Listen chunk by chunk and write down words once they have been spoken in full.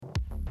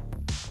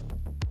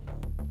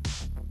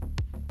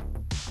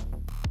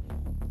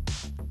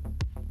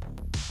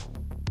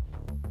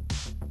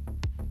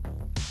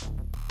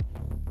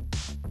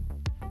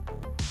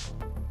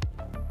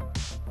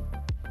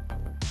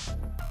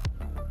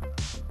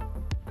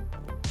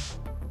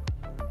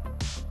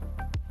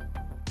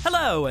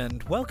Hello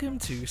and welcome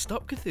to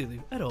Stop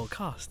Cthulhu at All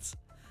Costs.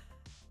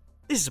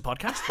 This is a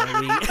podcast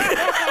where we...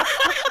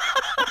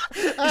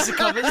 This is a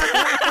comment.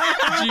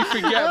 Did you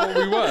forget what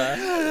we were?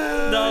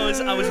 No,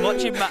 I was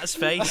watching Matt's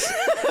face.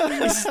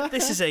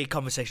 This is a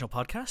conversational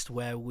podcast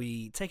where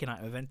we take an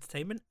item of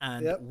entertainment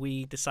and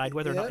we decide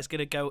whether or not it's going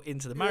to go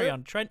into the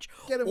Mariana Trench,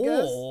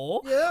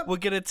 or we're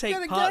going to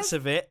take parts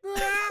of it.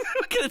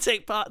 We're going to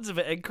take parts of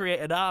it and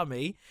create an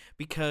army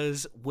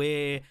because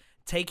we're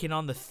taking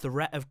on the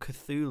threat of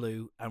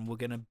Cthulhu and we're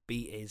going to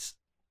beat his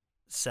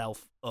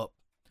self up.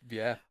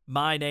 Yeah.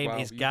 My name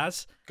is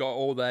Gaz. Got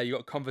all there. You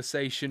got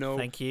conversational.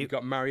 Thank you. You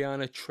got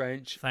Mariana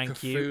Trench. Thank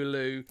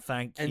Cthulhu, you.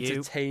 Thank you.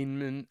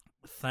 Entertainment.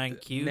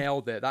 Thank you.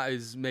 Nailed it. That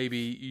is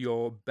maybe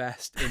your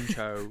best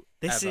intro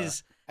This ever.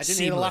 is I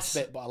didn't hear the last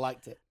bit, but I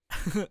liked it.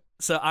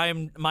 So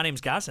my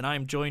name's Gaz, and I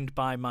am joined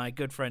by my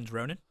good friend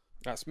Ronan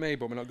That's me,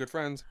 but we're not good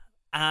friends.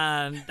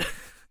 and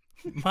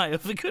my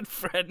other good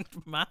friend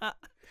Matt.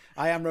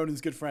 I am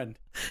Ronan's good friend.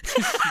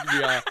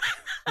 Yeah.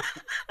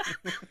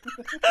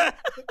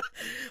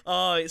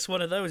 Oh, it's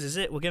one of those, is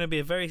it? We're gonna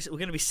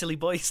be silly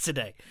boys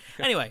today.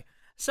 Anyway,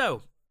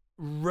 so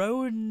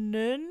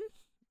Ronan,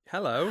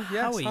 Hello.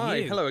 Yes. are Hi.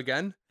 you? Hello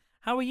again.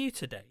 how are you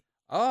today?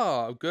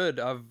 Oh, good.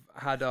 I've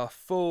had a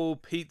full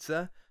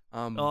pizza.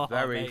 I'm Oh,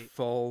 very mate.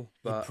 full,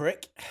 You but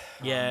prick.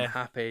 Yeah. I'm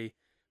happy.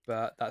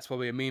 But that's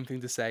probably a mean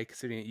thing to say,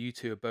 considering that you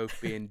two are both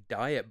being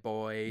diet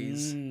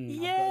boys. I've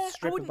got Yeah, to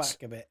strip it wouldn't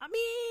back a bit. I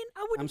mean,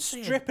 I wouldn't I'm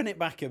say stripping it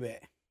back a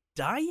bit. a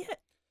diet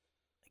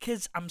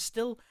because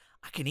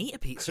I can eat a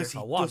pizza Because if he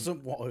I want.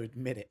 doesn't want to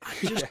admit it. I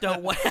just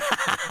don't want.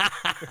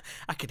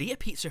 I could eat a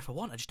pizza if I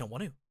want. I just don't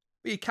want to.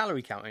 But you're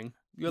calorie counting.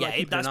 You're like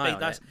keeping an eye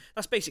on it.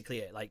 That's basically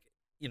it. Like,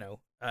 you know,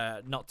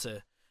 not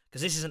to,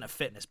 because this isn't a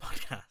fitness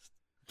podcast.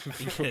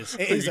 Because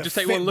It is You a just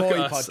take fit one look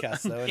boy at us.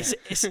 podcast, though, isn't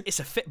it? it's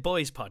a fit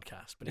boys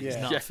podcast, but it's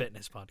Yeah. not Yeah. a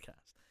fitness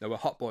podcast. No, we're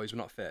hot boys. We're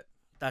not fit.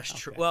 That's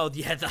true. Okay. Well,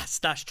 yeah,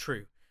 that's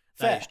true.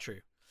 Fair. That is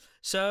true.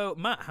 So,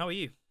 Matt, how are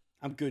you?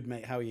 I'm good,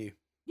 mate. How are you?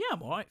 Yeah,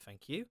 I'm all right,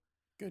 thank you.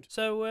 Good.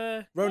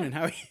 So, Ronan,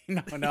 how are you?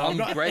 No, I'm I'm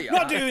not, great.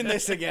 not doing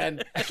this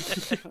again.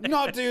 I'm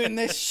not doing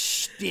this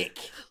shtick.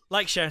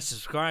 like, share, and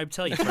subscribe.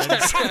 Tell your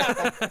friends.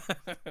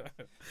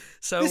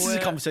 So This is a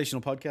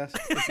conversational podcast.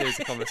 This is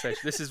a conversation.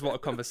 This is what a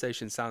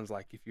conversation sounds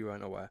like if you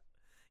weren't aware.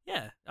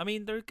 yeah, I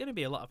mean, there are going to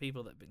be a lot of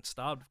people that have been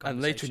starved. Of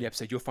And later in conversation, the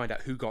episode, you'll find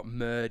out who got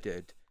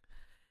murdered.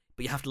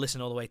 but you have to listen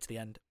all the way to the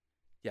end.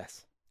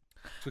 Yes.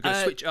 So we're going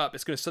to switch up.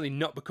 It's going to suddenly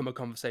not become a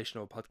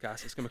conversational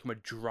podcast. It's going to become a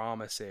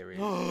drama series.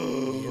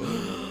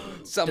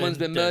 Someone's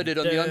been murdered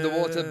on the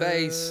underwater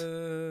base.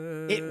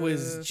 It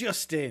was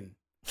Justin.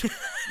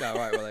 No, all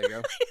right, well, there you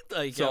go.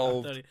 There you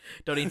Solved. go.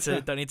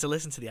 Don't need to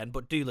listen to the end,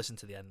 but do listen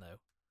to the end though,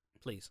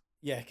 please,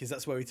 Yeah, because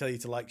that's where we tell you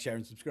to like, share,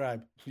 and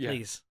subscribe. Yeah.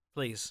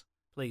 please.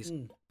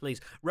 Mm.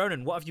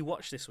 Ronan, what have you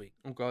watched this week?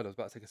 Oh, God, I was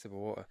about to take a sip of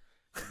water.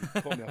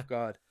 You caught me off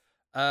guard.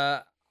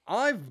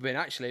 I've been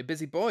actually a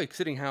busy boy,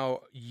 considering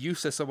how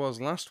useless I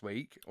was last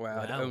week, where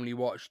I'd Wow. only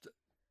watched,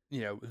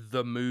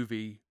 the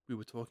movie we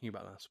were talking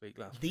about last week.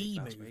 Last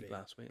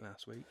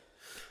week.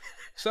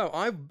 So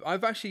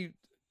I've actually,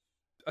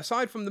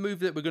 aside from the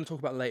movie that we're going to talk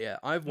about later,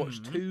 I've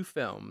watched Mhm. two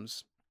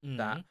films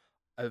that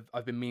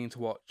I've been meaning to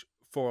watch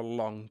for a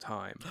long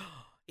time.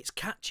 It's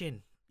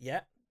catching.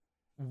 Yeah.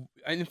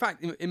 And in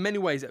fact, in many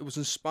ways, it was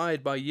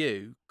inspired by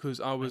you, because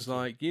I was Thank you.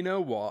 like, you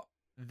know what?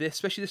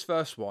 Especially this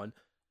first one,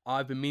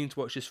 I've been meaning to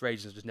watch this for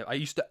ages. I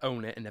used to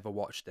own it and never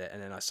watched it,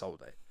 and then I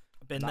sold it.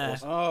 I've been That there.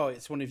 was- Oh,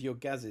 it's one of your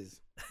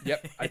gazes.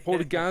 Yep, I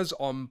pulled a Gaz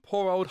on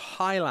poor old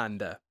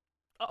Highlander.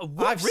 Oh,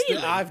 what,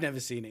 I've never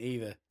seen it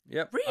either.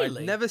 Yep, Really?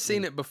 I'd never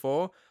seen it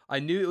before. I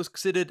knew it was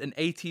considered an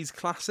 80s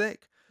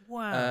classic,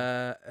 Wow.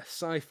 a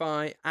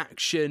sci-fi,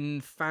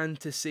 action,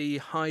 fantasy,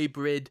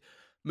 hybrid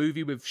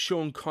movie with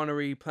Sean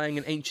Connery playing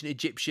an ancient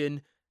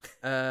Egyptian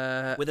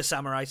With a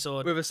samurai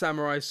sword. with a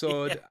samurai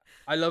sword. Yeah.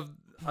 I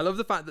love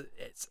the fact that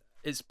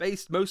it's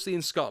based mostly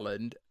in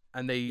Scotland,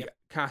 and they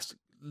cast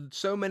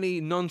so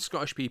many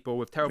non-Scottish people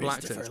with terrible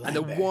Christopher accents, and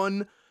the Lambert.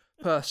 one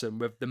person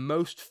with the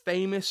most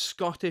famous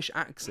Scottish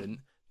accent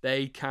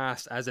they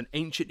cast as an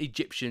ancient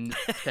Egyptian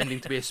pretending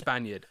to be a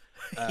Spaniard.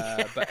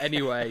 But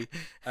anyway,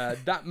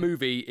 that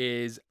movie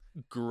is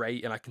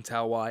great, and I can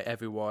tell why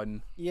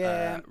everyone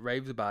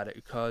raves about it,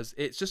 because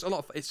it's just a lot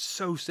of, it's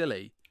so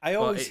silly. I but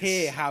always it's-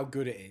 hear how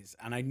good it is,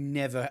 and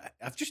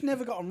I've just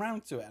never gotten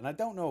around to it, and I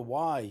don't know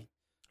why.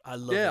 I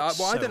love Yeah, it. I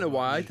so don't know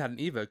why I much. hadn't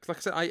either. 'Cause like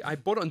I said, I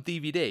bought it on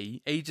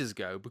DVD ages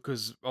ago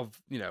because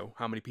of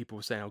how many people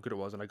were saying how good it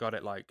was, and I got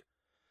it like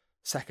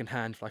second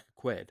hand for like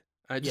 £1.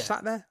 And I just Yeah.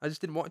 sat there. I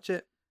just didn't watch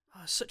it.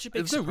 Oh, such a There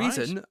big was no surprise.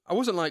 reason. I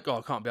wasn't like, oh,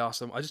 I can't be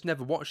awesome. I just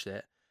never watched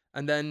it.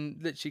 And then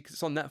literally, 'cause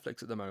it's on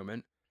Netflix at the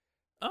moment,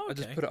 Oh, okay. I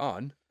just put it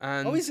on.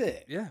 And Oh, is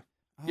it? Yeah.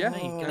 Oh, Yeah. There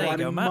you go, I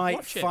Matt, might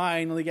watch it.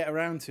 finally get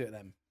around to it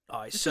then.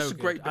 Oh, it's It's so just a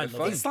good. great bit I of love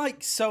fun. it. It's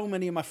like so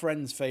many of my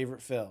friends'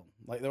 favourite film.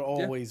 Like they're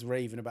always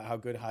raving about how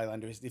good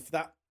Highlander is.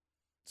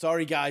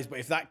 Sorry guys, but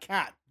if that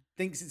cat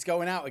thinks it's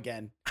going out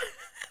again,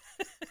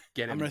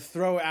 Get him. I'm going to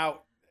throw it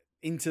out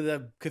into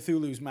the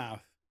Cthulhu's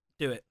mouth.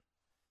 Do it.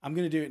 I'm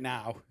going to do it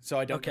now so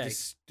I don't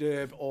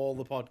disturb all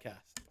the podcast.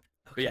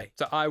 But yeah,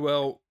 so I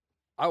will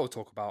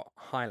talk about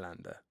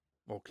Highlander,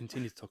 or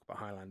continue to talk about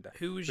Highlander.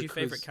 Who was your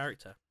favourite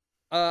character?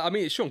 I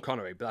mean, it's Sean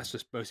Connery, but that's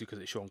just mostly because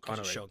it's Sean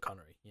Connery. It's Sean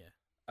Connery,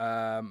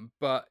 yeah.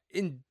 But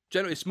in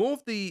general, it's more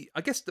of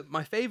I guess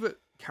my favourite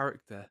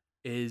character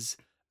is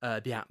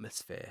the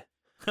atmosphere.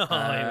 Oh,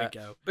 here we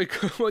go.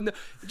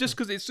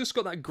 Because it's just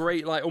got that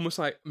great, like, almost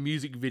like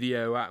music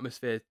video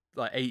atmosphere,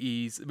 like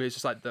 80s. I mean, it's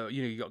just like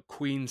you got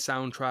Queen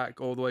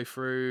soundtrack all the way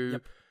through,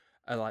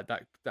 and like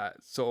that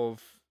sort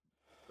of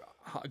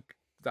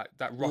that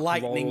rock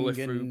lightning and roll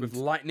through with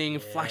lightning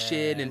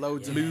flashing and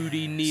loads of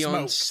moody neon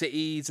smoke.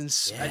 cities and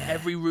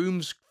every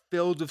room's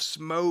filled with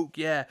smoke.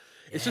 Yeah,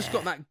 it's just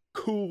got that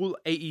cool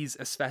 80s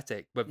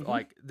aesthetic with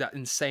like that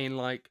insane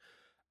like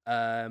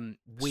Weird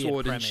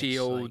sword premise, and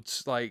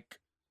shields like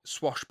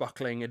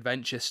swashbuckling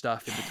adventure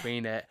stuff in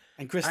between it,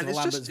 and Christopher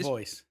Lambert's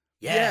voice.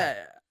 Yeah,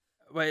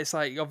 where it's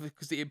like,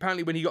 because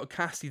apparently when he got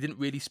cast, he didn't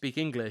really speak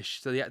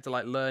English, so he had to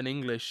like learn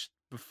English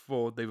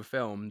before they were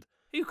filmed.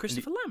 Who,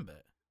 Christopher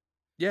Lambert?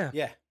 Yeah,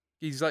 Yeah,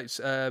 he's like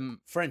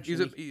French.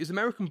 He was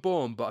American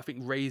born, but I think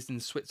raised in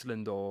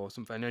Switzerland or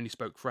something. And only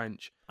spoke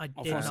French. I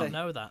did not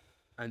know that.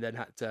 And then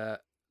had to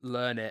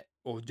learn it,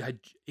 or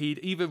he'd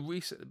either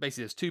basically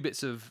there's two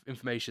bits of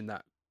information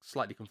that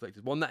slightly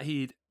conflicted. One that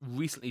he'd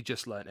recently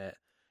just learned it.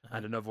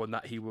 And another one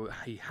that he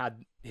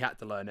had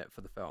to learn it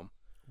for the film.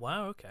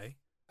 Wow, okay.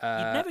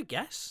 You'd never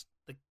guess,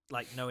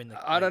 knowing the.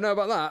 I don't know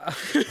about that.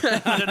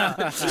 I don't know.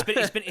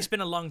 It's been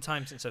a long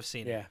time since I've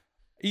seen it.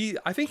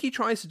 I think he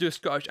tries to do a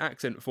Scottish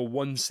accent for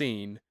one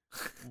scene,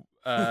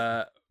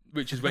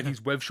 which is when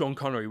he's with Sean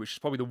Connery, which is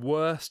probably the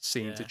worst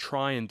scene to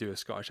try and do a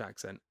Scottish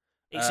accent.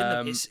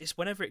 It's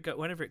whenever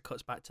it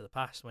cuts back to the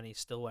past when he's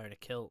still wearing a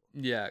kilt.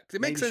 Yeah, because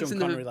it makes sense Sean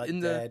Connery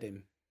dared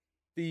him.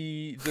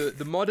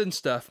 The modern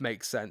stuff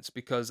makes sense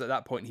because at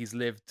that point he's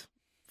lived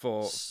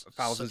for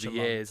thousands of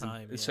years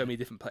and so many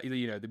different places.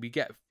 You know, we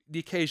get the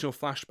occasional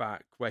flashback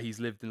where he's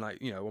lived in, like,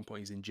 you know, at one point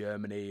he's in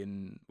Germany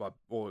and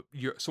or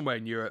somewhere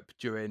in Europe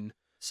during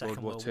World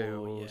War II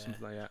or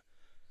something like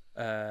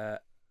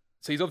that.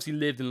 So he's obviously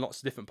lived in lots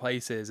of different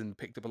places and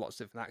picked up lots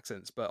of different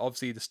accents. But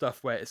obviously the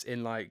stuff where it's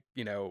in, like,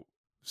 you know,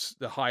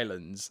 the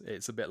Highlands,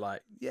 it's a bit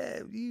like,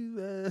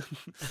 that's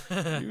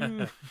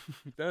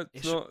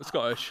not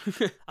Scottish.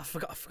 I've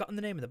forgotten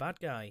the name of the bad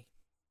guy.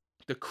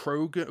 The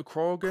Krogan.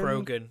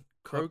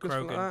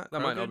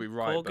 That might not be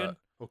right, Kurgan?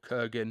 or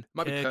Kurgan.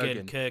 Might be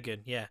Kurgan. Kurgan,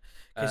 yeah.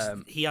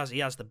 Because he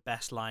has the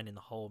best line in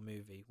the whole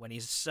movie when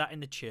he's sat in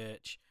the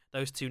church.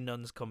 Those two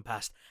nuns come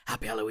past.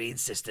 Happy Halloween,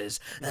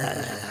 sisters.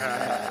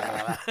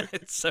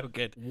 It's so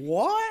good.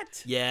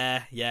 What?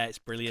 Yeah, it's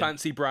brilliant.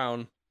 Clancy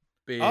Brown.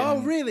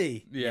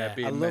 Really? Yeah,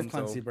 I love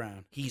Clancy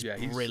Brown. He's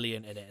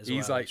brilliant in it as well.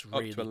 He's like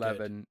really up to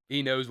 11. Good.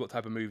 He knows what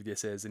type of movie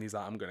this is, and he's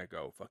like, I'm gonna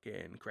go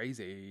fucking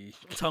crazy.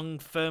 Tongue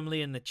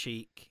firmly in the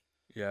cheek.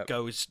 Yeah.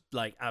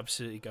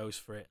 Absolutely goes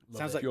for it.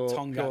 Sounds like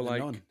tongue out the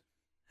nun.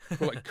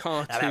 Like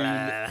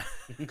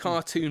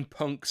cartoon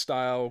punk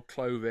style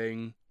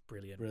clothing.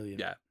 Brilliant.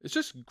 Yeah, it's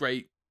just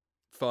great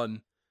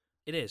fun.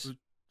 It is.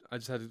 I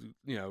just had to,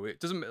 you know,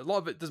 a lot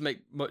of it doesn't make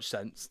much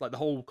sense. Like the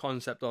whole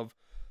concept of,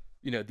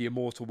 you know, the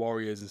immortal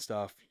warriors and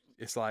stuff.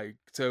 It's like,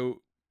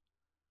 so,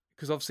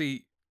 because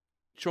obviously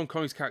Sean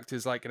Connery's character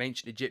is like an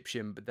ancient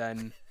Egyptian, but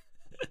then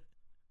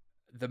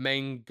the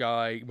main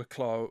guy,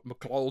 Connor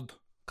MacLeod,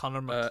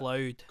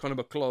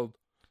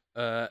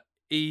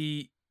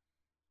 he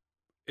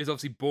is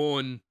obviously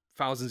born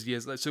thousands of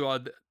years. So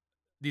are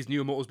these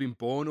new immortals being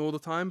born all the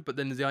time? But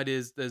then the idea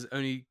is there can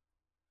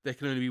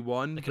only be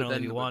one. There can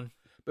only be one.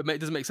 But it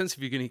doesn't make sense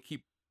if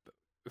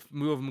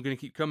more of them are going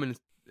to keep coming.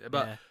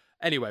 But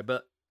anyway,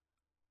 but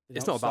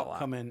it's not about that.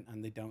 Coming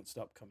and they don't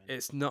stop coming.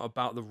 It's not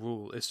about the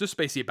rule. It's just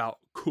basically about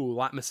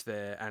cool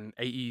atmosphere and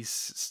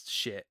 80s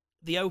shit.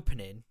 The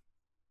opening,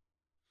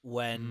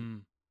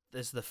 when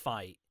there's the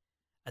fight,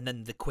 and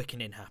then the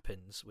quickening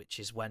happens, which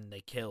is when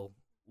they kill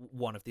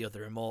one of the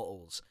other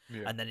immortals,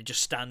 and then it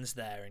just stands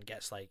there and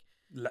gets like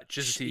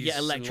electricity. Yeah,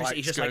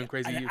 electricity. Just going like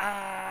crazy.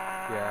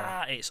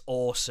 It's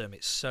awesome.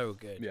 It's so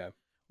good. Yeah.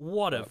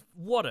 What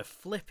a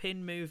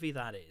flipping movie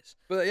that is.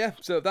 But yeah,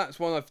 so that's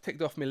one I've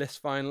ticked off my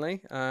list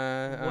finally.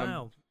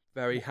 Wow. I'm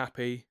very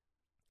happy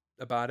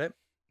about it.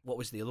 What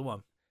was the other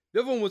one?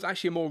 The other one was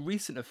actually a more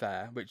recent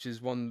affair, which is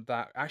one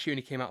that actually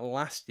only came out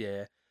last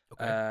year.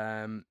 Okay.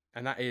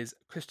 And that is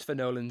Christopher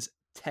Nolan's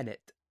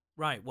Tenet.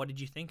 Right. What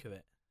did you think of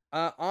it?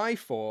 I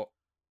thought,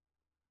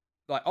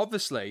 like,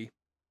 obviously,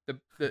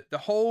 the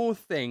whole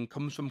thing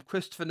comes from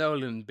Christopher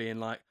Nolan being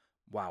like,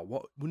 wow,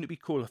 wouldn't it be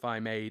cool if I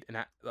made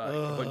a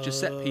bunch of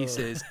set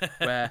pieces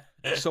where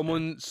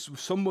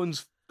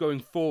someone's going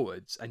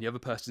forwards and the other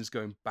person's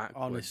going backwards?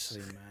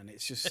 Honestly, man,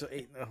 it's just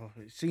it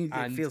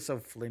feels so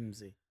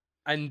flimsy.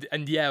 And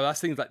yeah,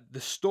 that's things like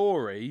the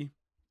story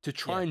to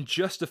try and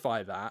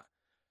justify that.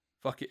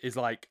 Fuck it, is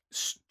like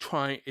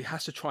it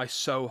has to try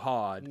so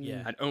hard,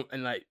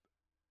 and like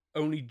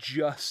only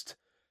just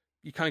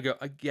you kind of go,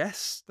 I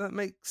guess that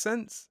makes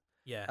sense.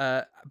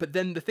 Yeah. But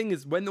then the thing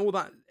is, when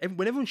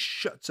everyone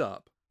shuts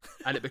up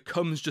and it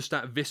becomes just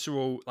that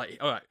visceral, like,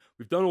 all right,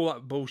 we've done all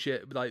that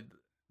bullshit, like,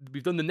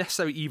 we've done the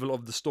necessary evil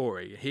of the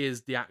story.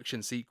 Here's the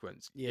action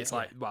sequence. It's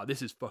like, wow,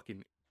 this is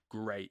fucking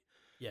great.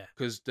 Yeah.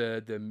 Because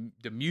the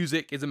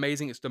music is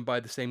amazing. It's done by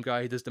the same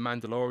guy who does the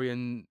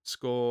Mandalorian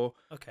score.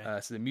 Okay.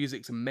 So the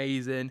music's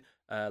amazing.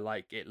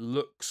 Like, it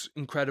looks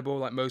incredible,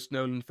 like most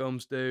Nolan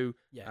films do.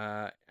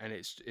 Yeah. And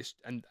it's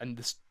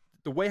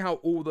the way how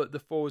all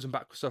the forwards and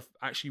backwards stuff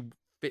actually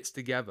fits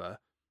together,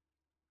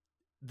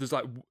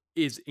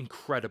 is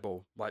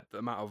incredible. Like the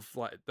amount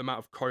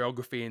of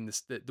choreography and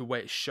the way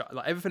it's shot,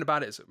 like everything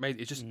about it is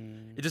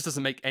amazing. It just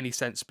doesn't make any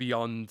sense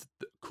beyond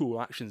the cool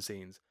action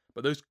scenes.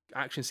 But those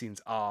action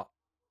scenes are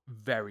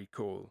very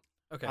cool.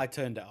 Okay. I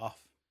turned it off.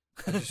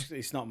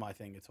 It's not my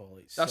thing at all.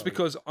 That's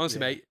because, honestly,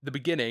 mate, the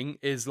beginning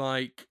is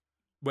like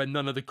when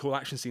none of the cool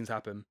action scenes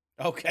happen.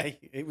 Okay,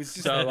 it was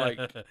just so like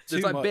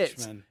there's like much,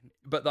 bits, man.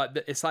 but like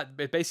it's like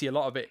basically a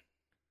lot of it.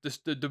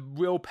 Just the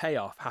real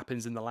payoff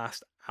happens in the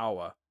last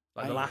hour.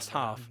 Like the last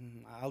half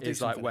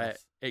is like where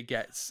it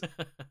gets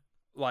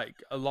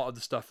like a lot of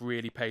the stuff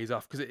really pays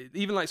off, because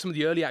even like some of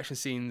the early action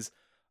scenes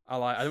are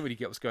like, I don't really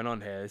get what's going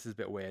on here. This is a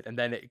bit weird, and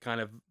then it kind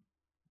of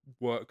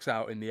works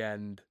out in the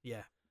end.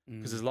 Yeah.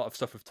 Because there's a lot of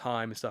stuff with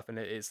time and stuff, and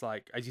it's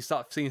like as you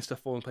start seeing stuff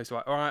fall in place,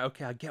 like, all right,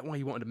 okay, I get why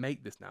you wanted to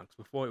make this now. Because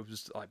before it was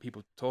just like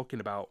people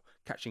talking about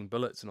catching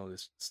bullets and all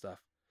this stuff.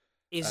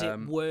 Is it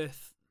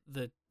worth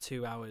the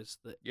 2 hours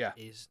that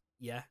is?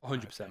 Yeah,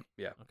 100%.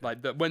 Yeah, okay.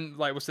 Like when,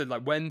 like was said,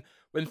 like when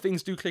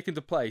things do click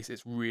into place,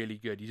 it's really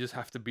good. You just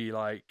have to be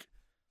like,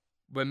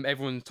 when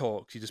everyone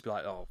talks, you just be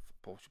like, oh,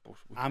 bullshit.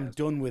 I'm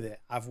done with it.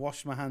 I've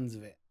washed my hands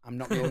of it. I'm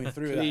not going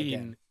through that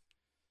again.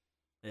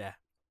 Yeah,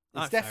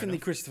 it's definitely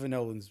Christopher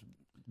Nolan's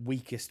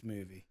weakest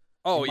movie.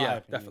 Oh yeah,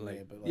 opinion, definitely.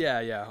 Like, but like,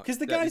 yeah. Because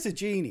the guy's a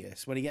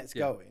genius when he gets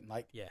going.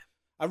 Like,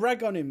 I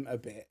rag on him a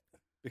bit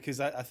because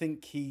I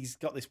think he's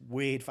got this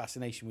weird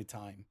fascination with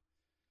time.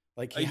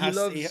 Like he has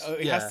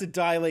to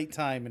dilate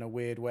time in a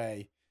weird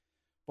way,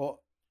 but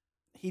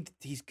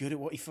he's good at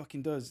what he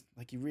fucking does.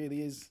 Like he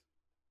really is.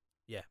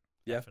 Yeah,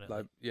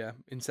 definitely. Like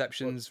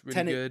Inception's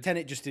really good.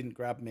 Tenet just didn't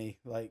grab me.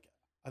 Like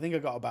I think I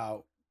got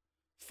about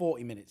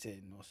 40 minutes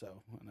in or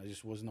so, and I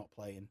just was not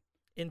playing.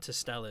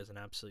 Interstellar is an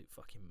absolute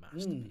fucking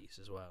masterpiece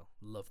as well.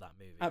 Love that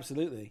movie.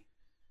 Absolutely.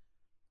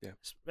 Yeah.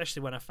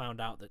 Especially when I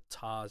found out that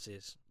TARS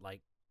is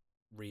like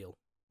real,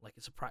 like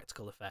it's a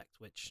practical effect,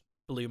 which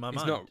blew my mind.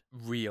 It's not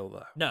real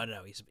though. No,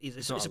 it's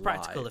a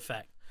practical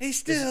effect. He's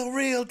still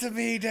real to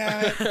me,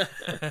 Dad.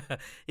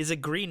 There's a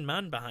green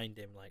man behind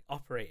him, like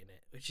operating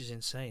it, which is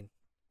insane.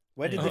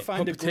 Where did they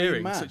find a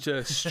green man? Such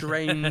a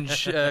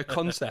strange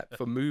concept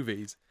for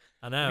movies.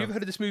 I know. Have you ever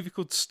heard of this movie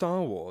called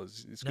Star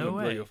Wars? It's going to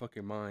blow your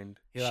fucking mind.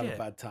 You'll have a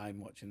bad time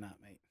watching that,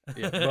 mate.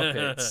 Yeah,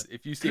 Muppets.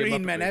 If you see green a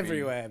men movie,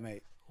 everywhere,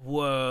 mate.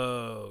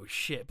 Whoa,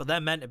 shit! But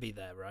they're meant to be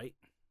there, right?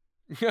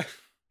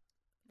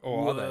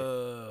 Or are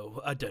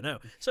they? I don't know.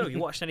 So, you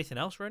watched anything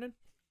else, Ronan?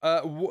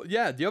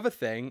 Yeah. The other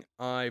thing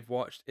I've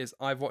watched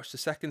the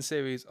second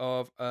series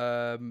of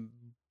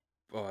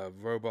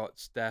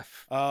Robots,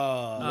 Death.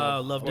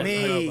 Love Death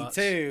Me Robots.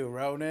 too,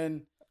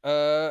 Ronan.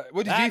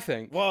 What did you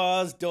think?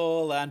 Was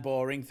dull and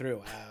boring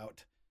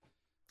throughout.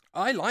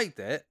 I liked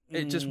it.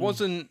 It just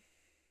wasn't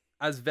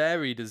as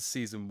varied as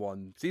season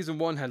one. Season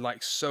one had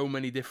like so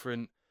many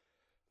different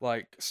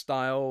like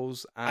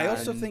styles and I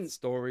also think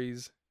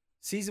stories.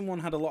 Season one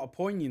had a lot of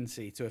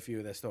poignancy to a few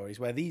of their stories,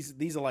 where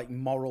these are like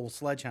moral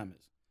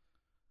sledgehammers.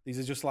 These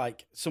are just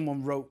like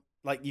someone wrote,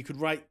 like you could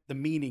write the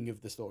meaning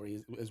of the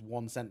story as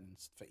one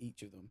sentence for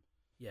each of them.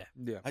 Yeah.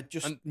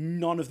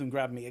 None of them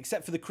grabbed me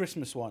except for the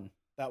Christmas one.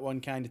 That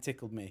one kind of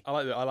tickled me. I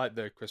like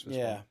the Christmas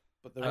one. Yeah,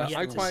 but the I'm rest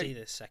yet to see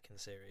this second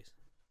series.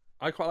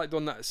 I quite like the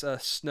one that's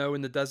snow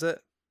in the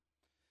desert.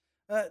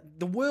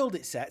 The world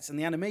it sets and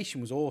the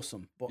animation was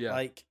awesome, but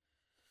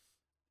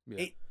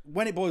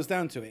when it boils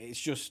down to it, it's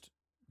just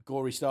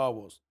gory Star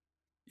Wars.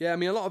 Yeah, I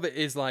mean a lot of it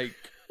is like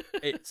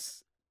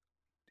it's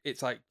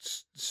like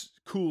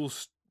cool.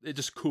 It's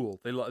just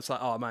cool. It's like,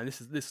 oh man,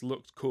 this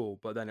looked cool,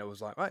 but then it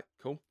was like, right,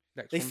 cool.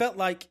 Next they one. felt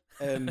like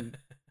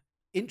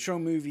intro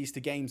movies to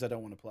games I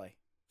don't want to play.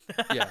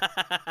 Yeah.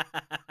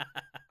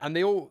 And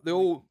they all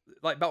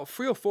like about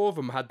 3 or 4 of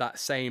them had that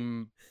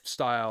same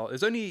style.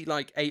 There's only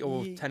like 8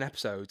 or 10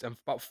 episodes, and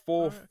about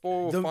 4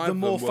 or 5 the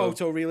more of them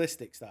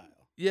photorealistic style.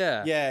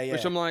 Yeah.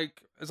 Which I'm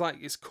like,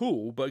 it's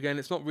cool, but again,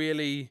 it's not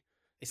really.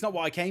 It's not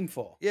what I came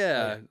for.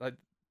 Yeah,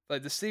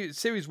 like the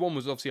series 1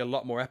 was obviously a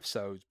lot more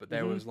episodes, but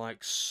there was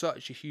like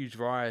such a huge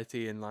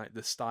variety in like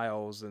the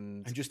styles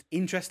and just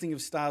interesting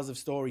of styles of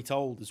story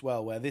told as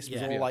well. Where this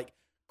was all like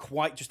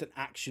quite just an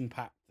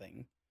action-packed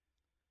thing.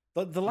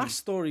 But the last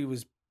story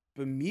was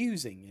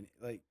bemusing and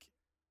like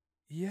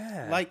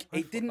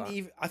it didn't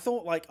even. I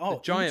thought like the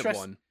giant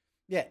one.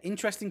 Yeah,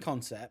 interesting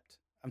concept.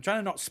 I'm trying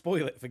to not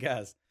spoil it for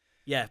Gaz.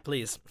 Yeah,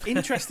 please.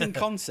 Interesting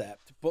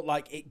concept, but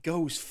like it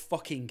goes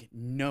fucking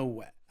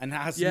nowhere and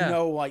has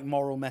no like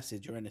moral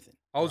message or anything.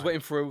 I was waiting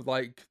for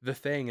like the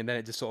thing, and then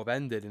it just sort of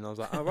ended, and I was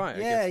like, "Oh right, I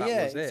guess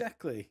that was it."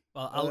 Exactly.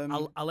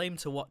 Well, I'll aim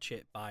to watch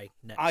it by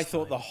next. I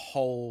thought the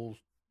whole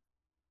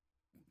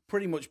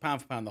pretty much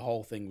pound for pound, the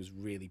whole thing was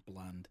really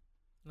bland.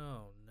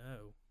 Oh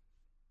no.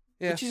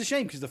 Yeah. Which is a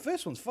shame because the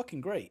first one's fucking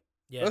great.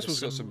 Yeah, this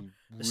one's got some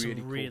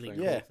really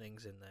cool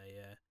things in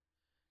there.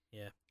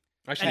 Yeah.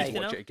 Actually, need to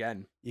watch it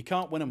again. You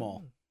can't win them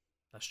all.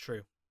 That's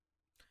true.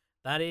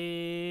 That's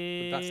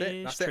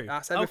it.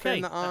 That's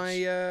everything that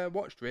I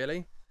watched,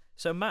 really.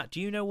 So, Matt, do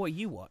you know what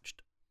you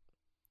watched?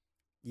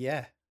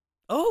 Yeah.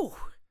 Oh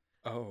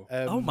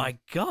my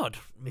God,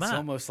 Matt. It's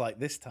almost like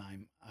this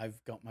time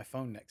I've got my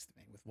phone next to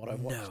me with what I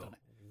watched on it.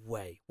 No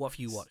way. What have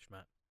you watched,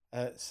 Matt?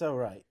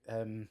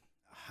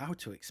 How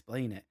to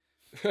explain it?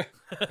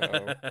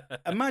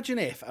 Imagine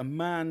if a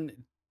man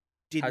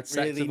didn't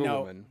really know.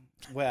 Woman.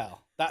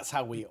 Well, that's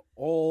how we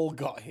all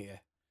got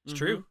here. It's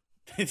true.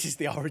 This is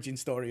the origin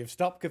story of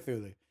Stop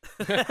Cthulhu.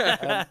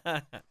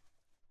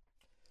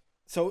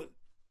 So,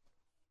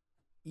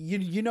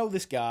 you know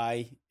this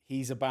guy.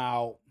 He's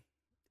about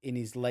in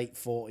his late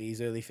 40s,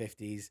 early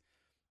 50s.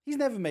 He's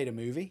never made a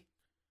movie,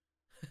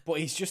 but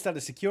he's just had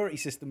a security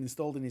system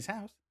installed in his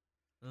house.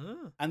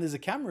 And there's a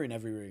camera in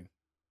every room.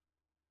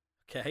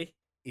 Okay.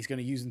 He's going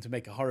to use them to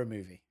make a horror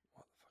movie.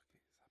 What the fuck is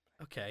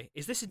happening? Okay.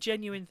 Is this a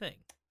genuine thing?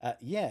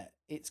 Yeah.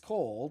 It's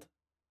called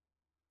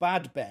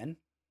Bad Ben.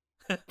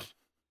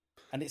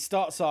 And it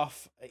starts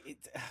off...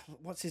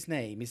 what's his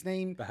name?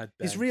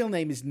 His real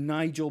name is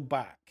Nigel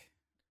Back.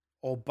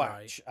 Or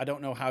Batch. Right. I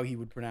don't know how he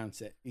would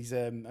pronounce it. He's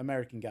an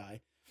American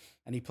guy.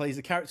 And he plays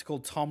a character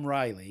called Tom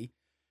Riley,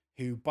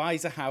 who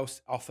buys a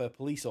house off a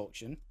police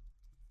auction.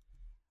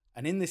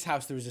 And in this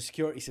house, there is a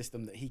security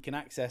system that he can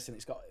access, and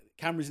it's got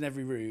cameras in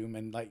every room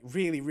and like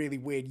really, really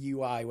weird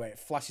UI where it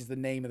flashes the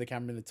name of the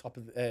camera in the top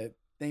of the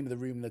name of the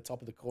room in the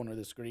top of the corner of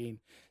the screen.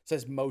 It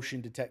says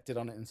motion detected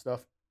on it and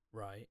stuff.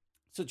 Right.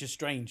 Such a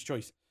strange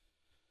choice.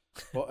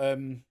 But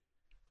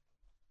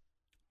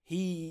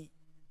he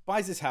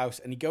buys this house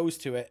and he goes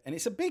to it, and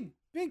it's a big,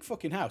 big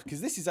fucking house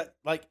because this is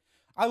like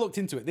I looked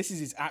into it. This is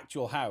his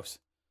actual house.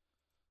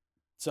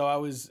 So I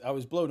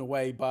was blown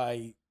away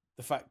by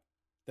the fact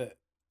that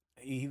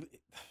he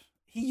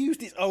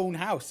used his own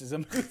house as a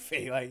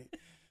movie.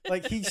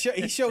 Like he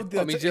showed the.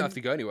 That means you don't have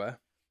to go anywhere.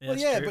 Well,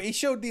 yeah, but he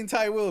showed the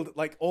entire world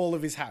like all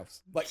of his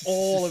house,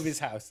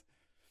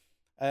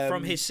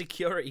 from his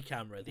security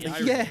camera. The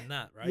irony in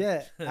that, right?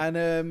 Yeah,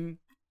 and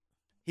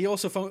he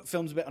also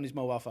films a bit on his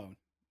mobile phone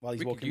while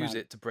he's walking around. We could use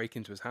it to break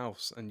into his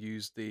house and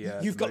use the.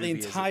 You've got the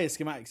entire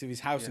schematics of his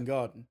house and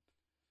garden.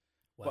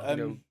 Well,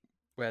 but,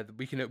 where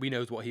we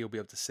knows what he'll be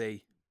able to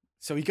see.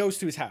 So he goes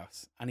to his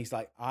house and he's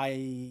like,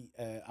 I'm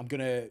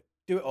gonna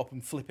do it up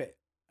and flip it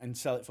and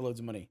sell it for loads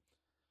of money.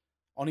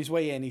 On his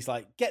way in, he's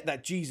like, get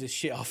that Jesus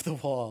shit off the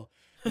wall.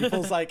 And he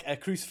pulls like a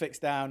crucifix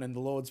down and the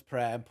Lord's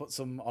Prayer and puts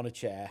them on a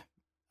chair.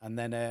 And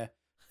then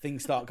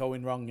things start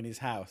going wrong in his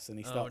house and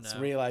he starts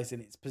realizing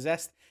it's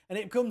possessed. And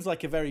it becomes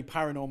like a very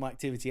Paranormal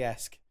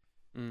Activity-esque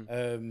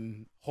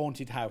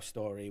haunted house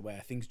story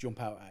where things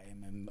jump out at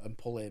him and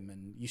pull him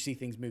and you see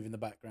things move in the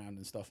background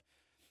and stuff.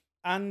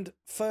 And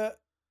for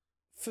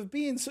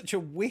being such a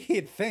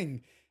weird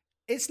thing,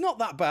 it's not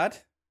that bad.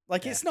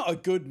 Like, it's not a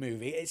good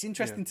movie. It's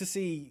interesting to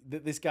see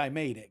that this guy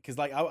made it. Because,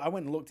 like, I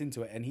went and looked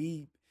into it, and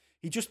he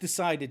just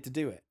decided to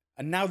do it.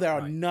 And now there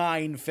are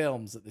 9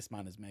 films that this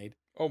man has made.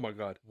 Oh, my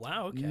God.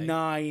 Wow, okay.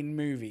 9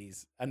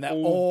 movies. And they're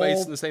all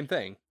based on the same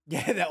thing?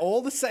 Yeah, they're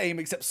all the same,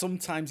 except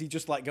sometimes he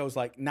just, like, goes,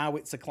 like, now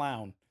it's a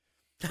clown.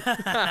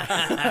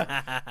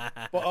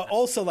 But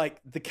also,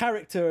 like, the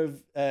character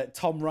of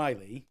Tom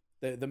Riley,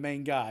 the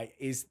main guy,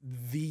 is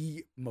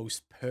the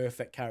most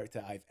perfect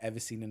character I've ever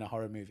seen in a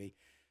horror movie.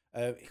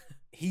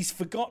 He's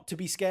forgot to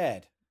be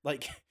scared.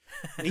 Like,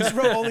 he's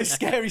wrote all these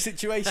scary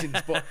situations,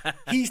 but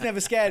he's never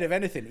scared of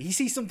anything. He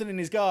sees something in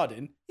his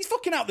garden, he's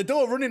fucking out the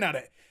door running at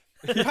it.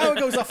 The power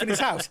goes off in his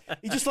house.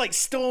 He just like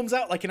storms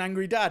out like an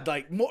angry dad,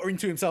 like muttering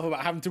to himself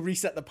about having to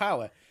reset the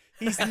power.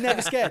 He's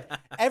never scared.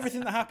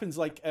 Everything that happens,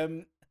 like,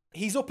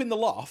 he's up in the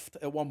loft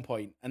at one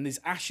point and there's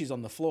ashes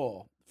on the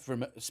floor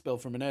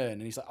spilled from an urn.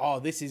 And he's like, oh,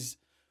 this is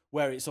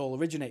where it's all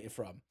originated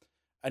from.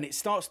 And it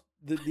starts,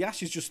 the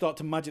ashes just start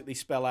to magically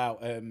spell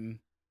out,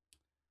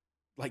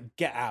 like,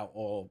 get out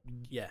or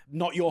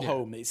not your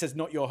home. It says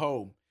not your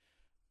home.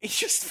 He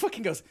just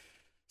fucking goes,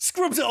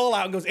 scrubs it all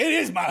out and goes, it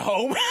is my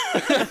home.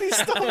 He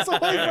storms away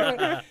from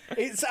it.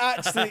 It's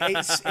actually,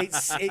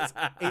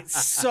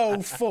 it's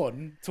so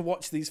fun to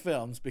watch these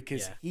films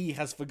because he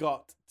has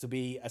forgot to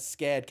be a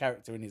scared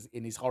character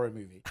in his horror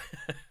movie.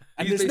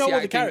 And there's no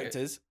other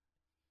characters.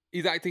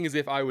 He's acting as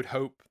if I would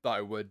hope that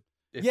I would.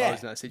 If I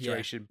was in that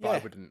situation, but I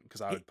wouldn't,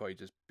 because I would probably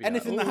just be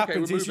anything like, that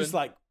happens is just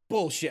like,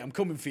 bullshit, I'm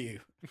coming for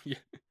you. Yeah.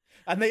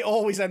 And they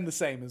always end the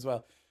same as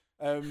well.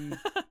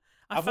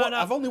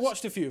 I've only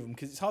watched a few of them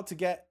because it's hard to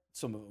get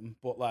some of them,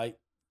 but like,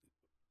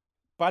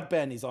 Bad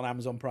Ben is on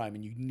Amazon Prime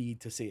and you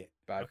need to see it.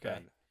 Bad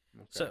Ben.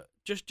 Okay. So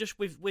just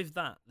with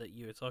that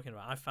you were talking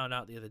about, I found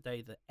out the other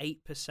day that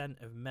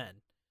 8% of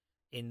men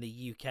in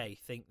the UK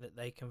think that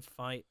they can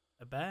fight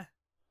a bear.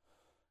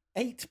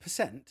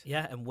 8%?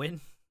 Yeah, and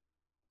win.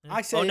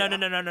 I say. Oh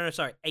no!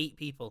 Sorry, 8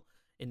 people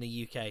in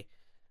the UK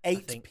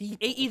 8 people.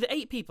 Either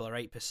 8 people or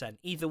 8%.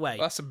 Either way.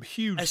 That's a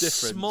huge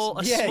difference. Small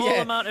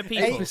amount of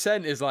people.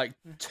 8% is like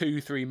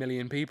 2-3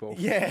 million people.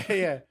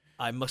 Yeah.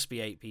 I must be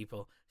 8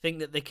 people. Think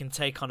that they can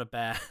take on a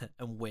bear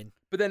and win.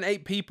 But then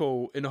 8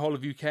 people in the whole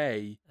of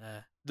UK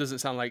doesn't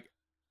sound like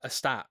a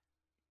stat.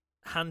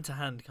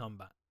 Hand-to-hand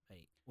combat,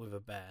 mate, with a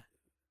bear.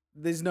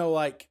 There's no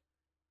like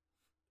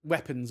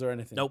weapons or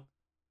anything. Nope.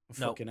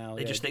 Fucking hell.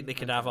 They just think they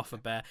can have off a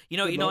bear. You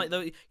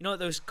know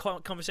those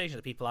conversations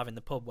that people have in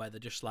the pub where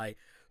they're just like,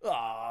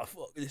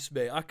 fuck this,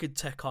 mate. I could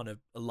take on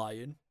a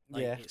lion.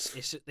 Like, yeah,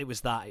 it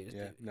was that.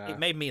 It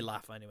made me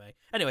laugh anyway.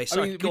 Anyway,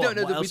 sorry. I mean, we don't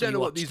know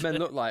what these men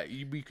look like.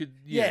 We could.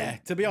 Yeah,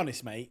 to be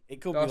honest, mate,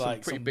 it could be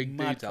like some pretty big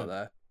dudes out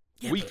there.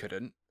 Yeah, we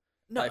couldn't.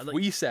 No, if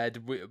we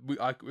said,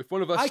 if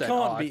one of us said,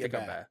 I think a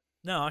bear.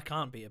 No, I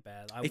can't beat a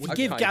bear. If you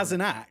give Gaz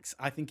an axe,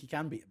 I think he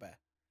can beat a bear.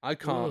 I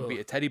can't beat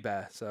a teddy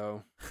bear,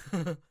 so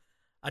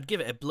I'd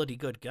give it a bloody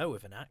good go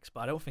with an axe,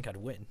 but I don't think I'd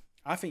win.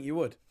 I think you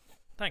would.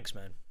 Thanks,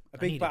 man. A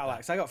big battle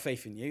axe. I got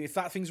faith in you. If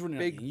that thing's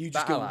running at you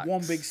just go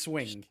one big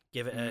swing.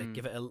 Give it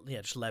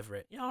a just lever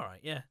it. Yeah, all right,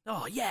 yeah.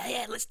 Oh,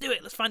 yeah, let's do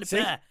it. Let's find a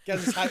bear.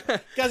 Gaz is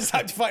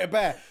hyped to fight a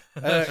bear.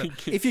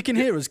 If you can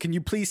hear us, can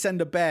you please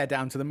send a bear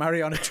down to the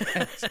Mariana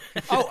Trench?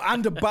 Oh,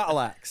 and a battle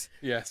axe.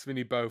 Yes, we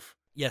need both.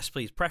 Yes,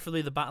 please.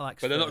 Preferably the battle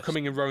axe. But they're not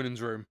coming in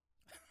Ronan's room.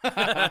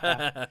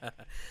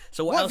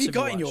 So what have you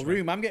got in your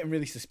room? I'm getting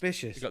really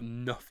suspicious. You got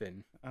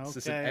nothing. It's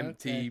just an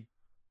empty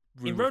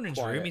room. In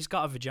Ronan's room, he's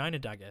got a vagina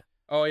dagger.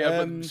 Oh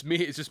yeah, but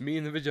it's just me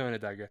and the vagina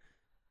dagger.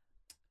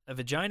 A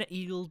vagina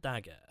eagle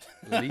dagger.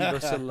 Leave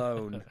us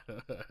alone.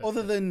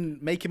 Other than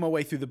making my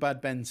way through the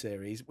Bad Ben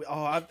series,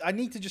 I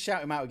need to just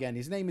shout him out again.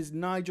 His name is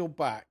Nigel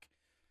Back.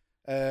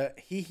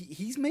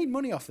 He's made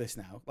money off this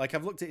now. Like,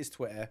 I've looked at his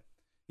Twitter.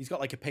 He's got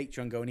like a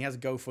Patreon going. He has a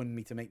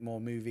GoFundMe to make more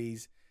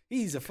movies.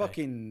 He's a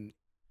fucking.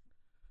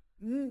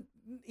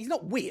 He's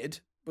not weird,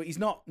 but he's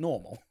not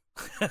normal.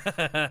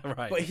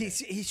 Right. But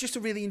he's just a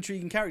really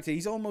intriguing character.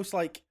 He's almost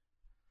like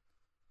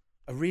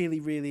a really,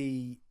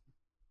 really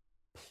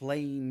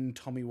plain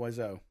Tommy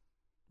Wiseau.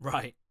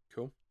 Right.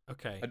 Cool.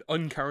 Okay. An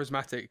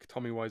uncharismatic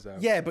Tommy Wiseau.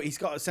 Yeah, but he's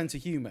got a sense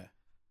of humor.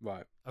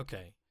 Right.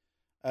 Okay.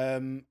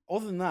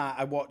 Other than that,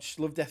 I watched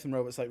Love, Death and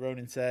Robots, like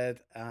Ronan said.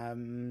 I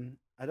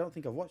don't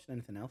think I've watched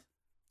anything else.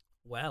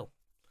 Well.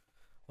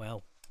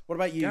 What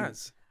about you?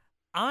 Gaz?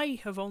 I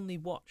have only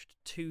watched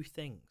 2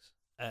 things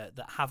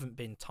that haven't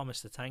been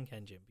Thomas the Tank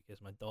Engine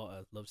because my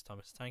daughter loves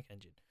Thomas the Tank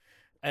Engine.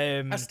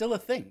 That's still a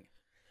thing.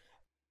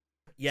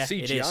 Yeah,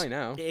 CGI it is.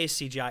 now. It is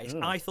CGI.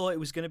 I thought it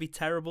was going to be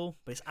terrible,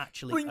 but it's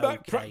actually Bring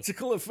back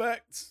practical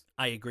effects.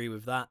 I agree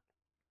with that.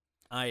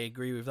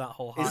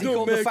 Wholeheartedly. Is it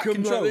called the Fat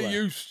Controller? Like they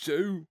used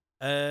to.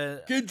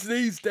 Kids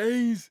these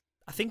days.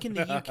 I think in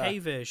the UK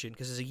version,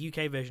 because there's a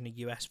UK version, a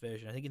US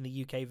version. I think in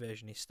the UK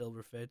version, he's still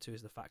referred to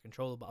as the Fat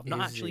Controller, but I've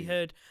not actually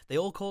heard. They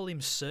all call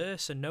him Sir,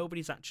 so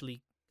nobody's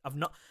actually.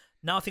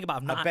 Now I think about it,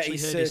 I've not actually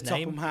heard his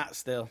name. Topham Hatt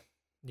still.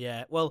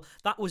 Yeah, well,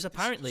 that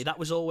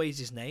was always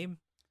his name.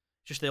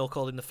 Just they all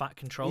called him the Fat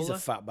Controller. He's a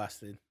fat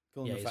bastard.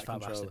 Call him he's the Fat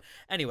Controller. Bastard.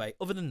 Anyway,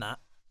 other than that,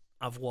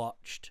 I've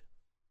watched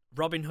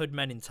Robin Hood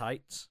Men in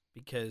Tights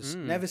because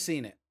never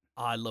seen it.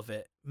 I love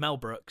it. Mel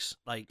Brooks,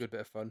 like good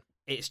bit of fun.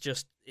 It's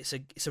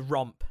a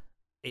romp.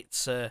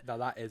 It's now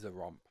that is a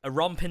romp. A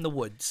romp in the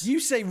woods. You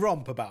say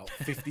romp about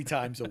 50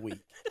 times a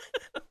week.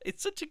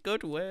 It's such a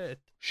good word.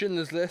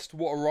 Schindler's List.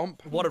 What a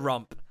romp. What a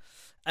romp.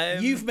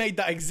 You've made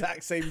that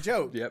exact same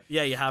joke. Yep.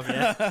 Yeah, you have.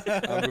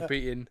 Yeah. I'm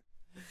repeating.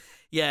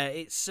 Yeah,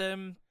 it's.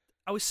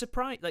 I was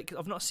surprised. Like,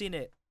 I've not seen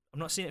it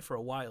for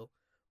a while,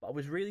 but I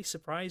was really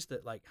surprised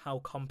at like how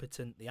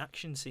competent the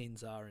action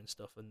scenes are and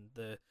stuff.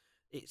 And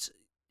it's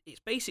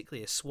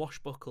basically a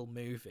swashbuckle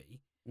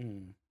movie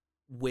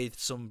with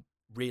some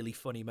really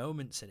funny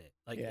moments in it.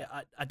 Like,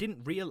 I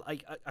didn't realize.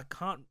 I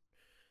can't.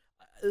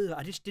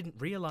 I just didn't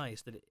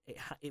realize that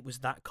it was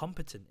that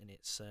competent in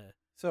its.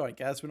 It's all right,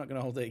 Gaz. We're not going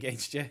to hold it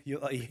against you.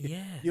 You're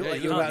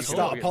you about to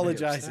start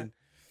apologising.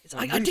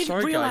 I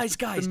didn't realise,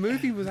 guys. The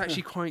movie was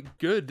actually quite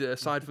good,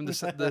 aside from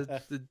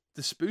the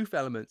spoof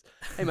elements.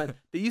 Hey, man,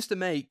 they used to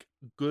make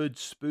good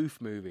spoof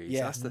movies.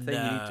 Yeah. That's the thing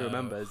you need to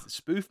remember.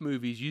 Spoof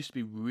movies used to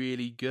be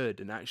really good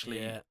and actually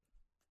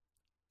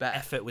better.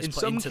 Effort was in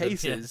put some into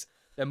cases,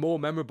 they're more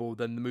memorable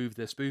than the movie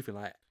they're spoofing.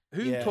 Like,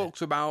 who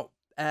talks about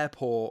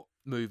airport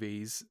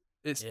movies?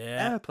 It's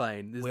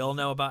Airplane. We all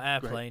know about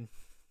Airplane.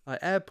 Like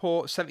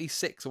Airport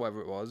 76 or whatever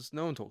it was.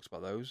 No one talks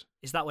about those.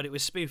 Is that what it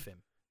was spoofing?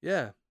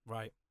 Yeah.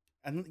 Right.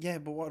 And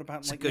but what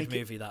about it's a good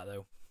movie that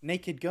though?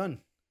 Naked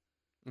Gun.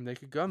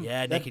 Naked Gun.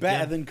 Yeah, they're Naked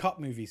better Gun. than cop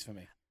movies for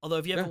me. Although,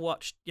 have you ever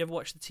watched the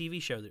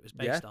TV show that it was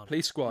based on?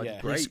 Police Squad. Yeah.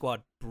 Great. Police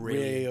Squad,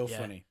 brilliant.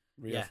 Funny.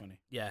 Real funny.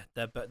 Yeah,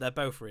 they're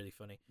both really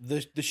funny. The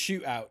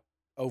shootout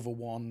over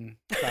one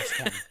trash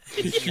can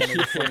is one of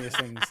the funniest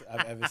things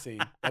I've ever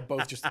seen. They're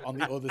both just on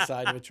the other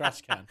side of a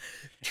trash can.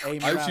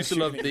 I used to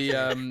love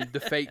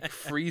the fake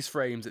freeze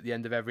frames at the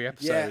end of every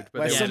episode,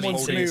 where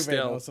someone's moving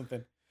still. Or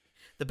something.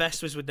 The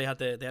best was when they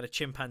had a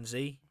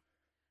chimpanzee,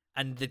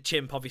 and the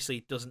chimp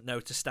obviously doesn't know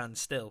to stand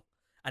still,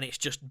 and it's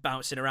just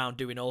bouncing around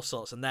doing all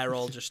sorts, and they're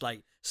all just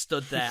like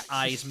stood there,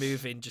 eyes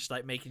moving, just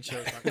like making sure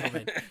it's not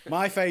coming.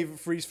 My favorite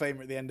freeze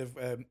frame at the end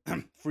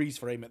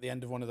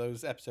of one of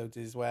those episodes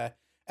is where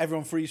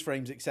everyone freeze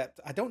frames except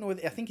I don't know.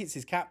 I think it's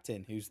his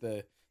captain who's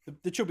the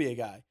chubbier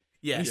guy.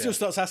 Yeah, and he still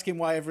starts asking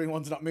why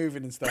everyone's not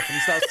moving and stuff, and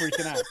he starts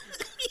freaking out.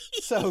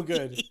 So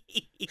good.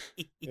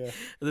 Yeah.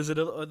 There's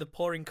another the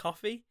pouring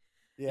coffee.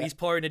 Yeah. He's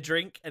pouring a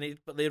drink,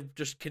 but they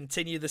just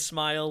continue the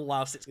smile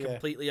whilst it's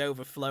completely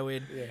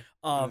overflowing. Yeah.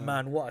 Oh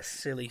man, what a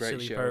silly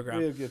program!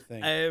 Real good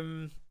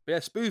thing. Yeah,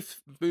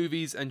 spoof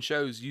movies and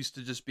shows used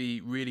to just be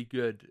really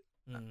good.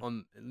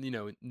 On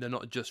they're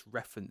not just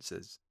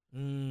references.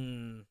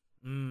 Yeah,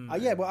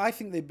 well, I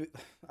think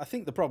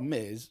the problem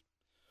is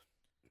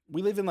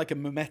we live in like a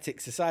mimetic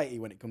society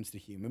when it comes to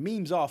humor.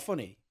 Memes are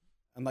funny,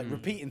 and like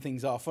repeating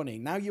things are funny.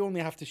 Now you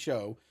only have to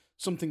show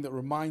something that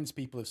reminds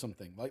people of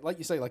something, like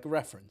you say, like a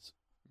reference.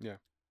 Yeah.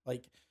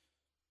 Like,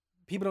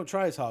 people don't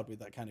try as hard with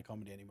that kind of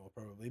comedy anymore,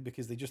 probably,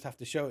 because they just have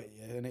to show it,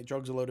 and it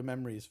jogs a load of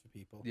memories for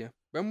people. Yeah.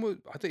 I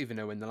don't even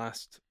know when the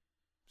last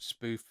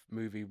spoof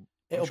movie...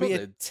 It'll be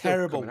a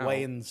terrible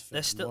Wayans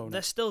film.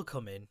 They're still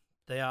coming.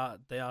 They are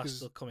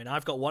still coming.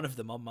 I've got one of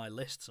them on my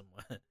list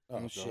somewhere.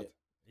 Oh, shit.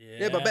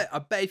 Yeah, but I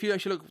bet if you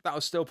actually look, that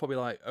was still probably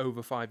like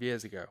over 5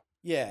 years ago.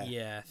 Yeah.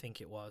 Yeah, I think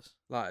it was.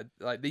 Like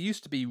there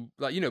used to be we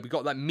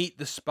got like Meet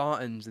the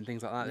Spartans and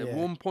things like that. Yeah. At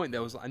one point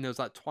there was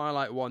like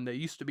Twilight one. There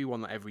used to be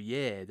one like every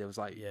year. There was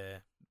like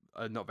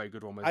a not very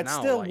good one. I'd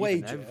now, still like,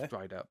 wager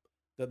dried up.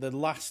 That the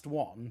last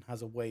one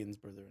has a Wayans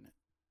brother in it.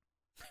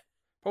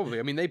 Probably.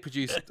 I mean, they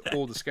produced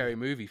all the Scary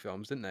Movie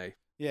films, didn't they?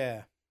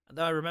 Yeah.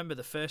 Though I remember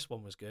the first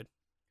one was good.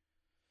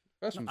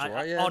 First one was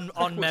alright. Yeah.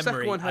 On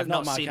memory, I've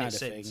not seen it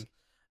since.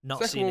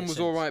 Second one was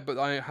alright, but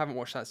I haven't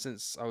watched that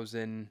since I was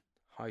in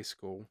high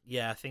school.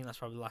 Yeah, I think that's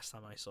probably the last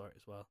time I saw it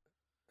as well.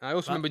 I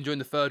also remember enjoying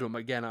the third one, but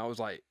again, I was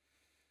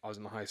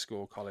in high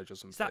school, college, or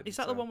something. Is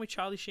that the one with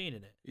Charlie Sheen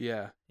in it?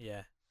 Yeah.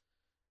 Yeah.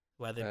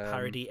 Where they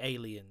parody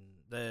Alien,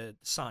 the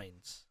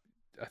Signs.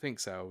 I think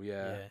so.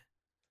 Yeah.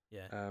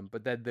 Yeah.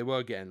 But then they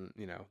were getting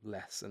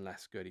less and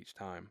less good each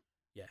time.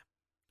 Yeah.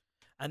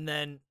 And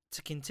then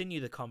to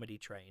continue the comedy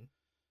train,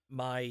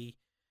 my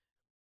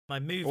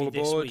movie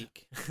this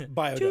week,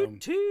 Biodome,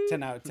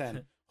 10 out of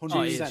 10,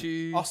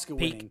 100% Oscar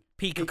winning,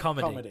 peak of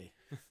comedy.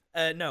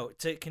 No,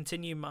 to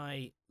continue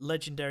my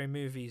legendary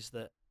movies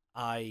that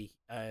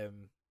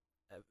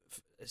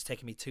it's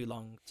taken me too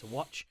long to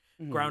watch.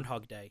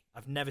 Groundhog Day.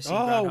 I've never seen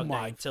Groundhog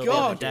Day until the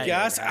other day.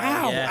 Gas!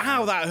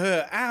 Ow, that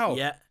hurt! Ow!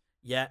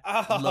 Yeah,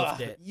 loved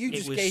it. You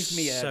just gave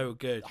me so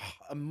good.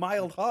 A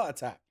mild heart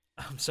attack.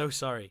 I'm so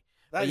sorry.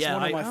 That is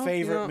one of my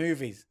favorite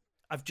movies.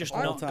 I've just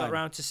not got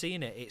around to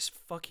seeing it. It's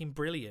fucking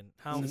brilliant.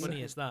 How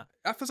funny is that?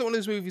 I feel like one of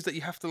those movies that you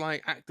have to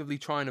like actively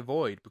try and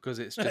avoid because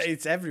it's just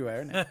it's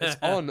everywhere, isn't it? It's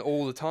on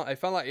all the time. I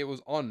felt like it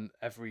was on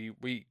every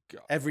week,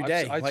 every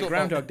day, like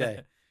Groundhog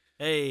Day.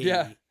 Hey,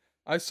 yeah.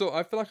 I feel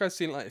like I've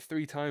seen it like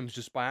 3 times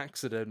just by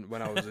accident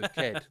when I was a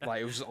kid.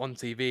 Like it was on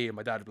TV and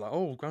my dad would be like,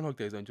 "Oh, Groundhog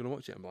Day's on. Do you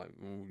want to watch it?" I'm like,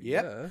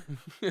 "Yeah."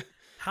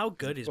 How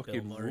good is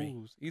Bill Murray?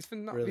 He's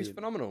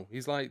phenomenal.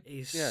 He's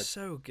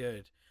so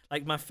good.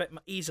 Like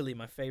easily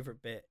my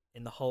favorite bit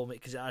in the whole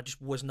because I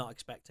just was not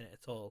expecting it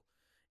at all.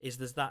 Is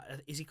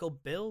he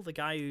called Bill, the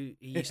guy who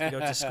he used to go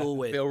to school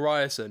with? Bill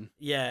Ryerson.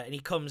 Yeah, and he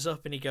comes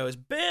up and he goes,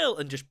 "Bill,"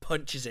 and just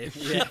punches him.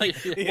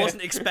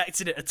 Wasn't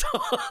expecting it at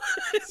all.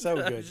 So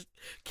good. I just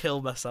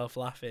killed myself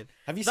laughing.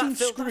 Have you seen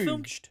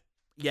Scrooged?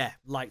 Yeah,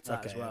 liked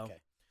that as well.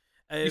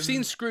 Okay. You've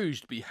seen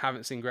Scrooged, but you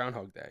haven't seen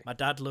Groundhog Day. My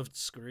dad loved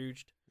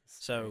Scrooged,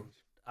 so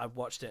I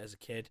watched it as a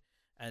kid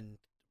and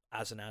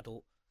as an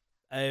adult.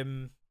 I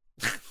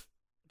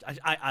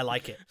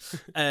like it.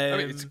 I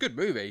mean, it's a good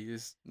movie.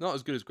 It's not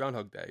as good as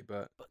Groundhog Day,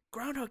 but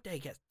Groundhog Day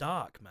gets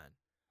dark, man.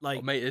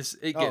 Like, mate, it's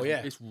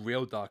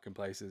real dark in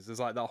places. There's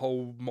like that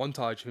whole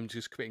montage of him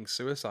just committing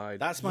suicide.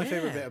 That's my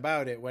favorite bit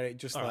about it, where it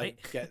just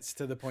gets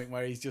to the point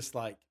where he's just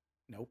like,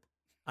 nope.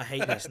 I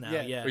hate this now.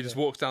 Yeah. He just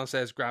walks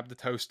downstairs, grab the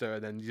toaster,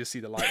 and then you just see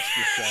the lights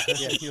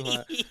just there. You're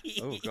like,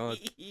 oh god.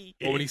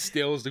 Or when he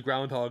steals the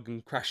groundhog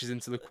and crashes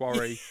into the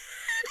quarry.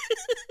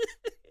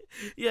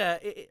 Yeah,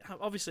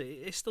 obviously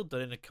it's still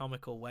done in a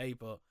comical way,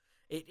 but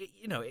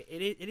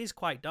it is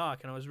quite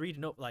dark. And I was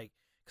reading up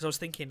because I was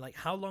thinking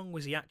how long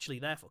was he actually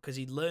there for? Because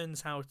he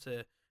learns how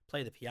to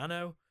play the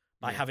piano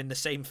by having the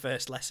same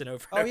first lesson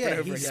over and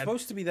over again. He's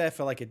supposed to be there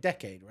for like a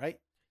decade, right?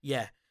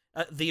 Yeah.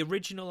 The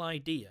original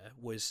idea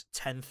was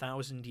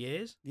 10,000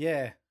 years.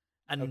 Yeah.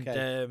 And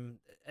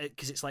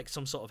because it's like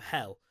some sort of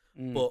hell.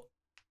 But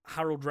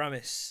Harold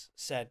Ramis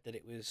said that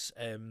it was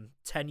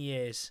 10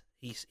 years,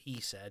 he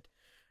said,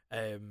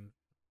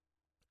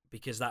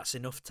 because that's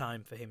enough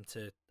time for him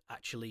to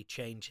actually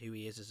change who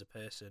he is as a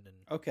person and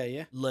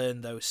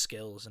learn those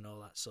skills and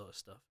all that sort of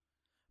stuff.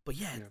 But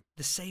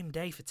the same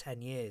day for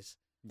 10 years.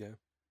 Yeah.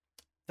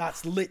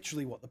 That's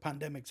literally what the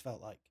pandemic's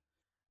felt like.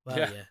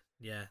 Well,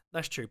 yeah,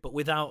 that's true. But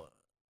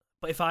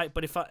if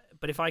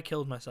I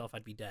killed myself,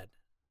 I'd be dead.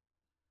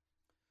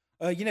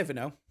 You never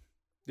know.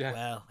 Yeah.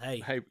 Well,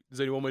 hey, there's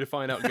only one way to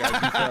find out,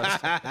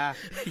 guys.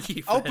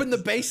 Open the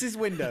base's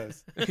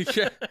windows.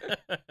 Yeah.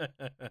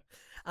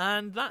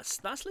 And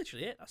that's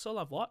literally it. That's all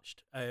I've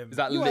watched. Is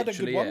that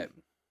literally it?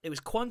 It was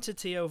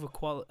quality over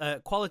quantity.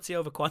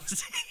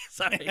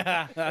 Sorry.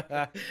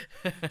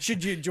 Do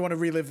you want to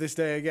relive this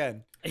day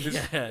again?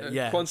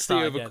 Yeah. Quantity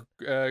over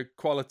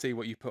quality.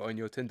 What you put on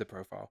your Tinder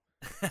profile?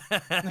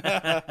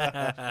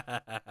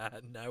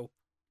 No.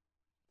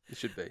 It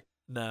should be.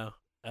 No.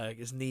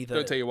 It's neither.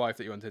 Don't tell your wife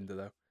that you're on Tinder,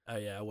 though. Oh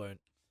yeah, I won't.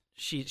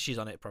 She's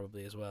on it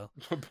probably as well.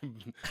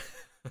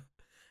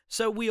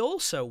 So we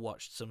also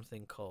watched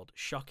something called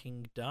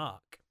Shocking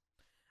Dark.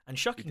 And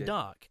Shocking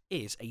Dark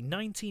is a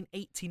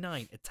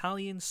 1989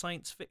 Italian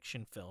science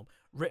fiction film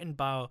written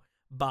by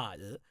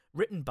Claudio.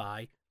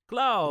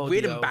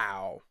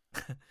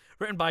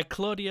 Written by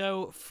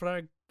Claudio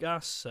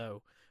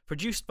Fragasso,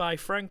 produced by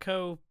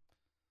Franco.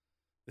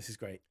 This is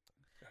great.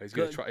 He's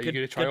going to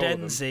try all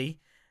of them.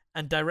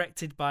 And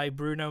directed by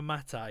Bruno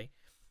Mattei.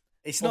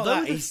 It's not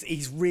that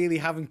he's really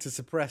having to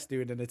suppress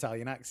doing an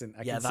Italian accent.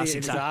 I can see it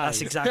in his eyes.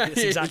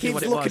 That's exactly he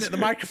what keeps it looking was. at the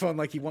microphone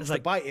like he wants to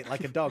bite it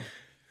like a dog.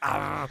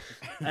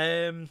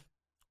 Although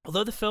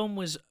the film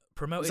was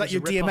promoted, is that as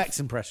your a rip-off... DMX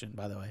impression,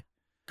 by the way?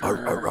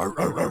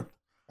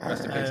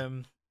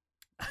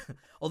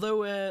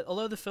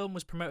 Although the film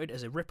was promoted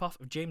as a rip-off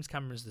of James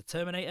Cameron's The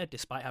Terminator,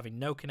 despite having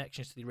no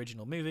connections to the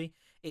original movie,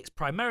 it's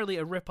primarily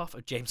a rip-off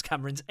of James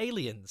Cameron's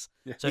Aliens.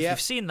 Yeah. So if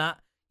you've seen that,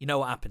 you know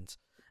what happened.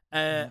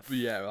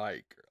 Yeah,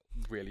 like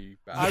really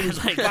bad. I was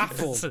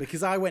baffled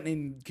because I went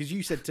in because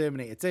you said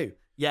Terminator 2.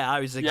 Yeah, I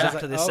was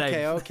exactly the same.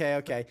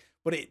 Okay.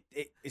 But it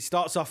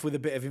starts off with a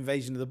bit of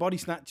Invasion of the Body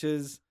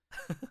Snatchers.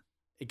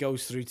 It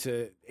goes through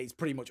to it's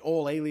pretty much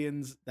all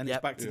aliens. Then it's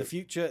Back to the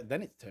Future.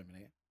 Then it's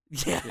Terminator.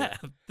 Yeah,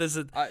 there's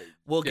a.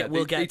 We'll get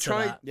to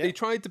that. They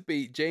tried to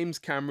beat James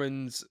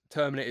Cameron's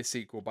Terminator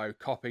sequel by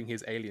copying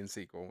his Alien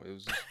sequel. It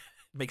was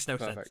makes no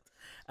perfect.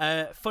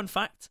 Sense. Fun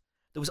fact: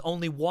 there was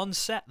only one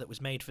set that was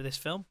made for this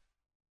film.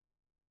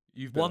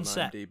 You've been on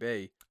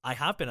IMDb. I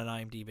have been on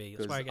IMDb.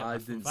 That's where I get my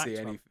didn't facts see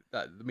from. any.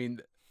 I mean,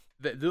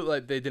 they looked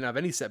like they didn't have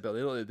any set built.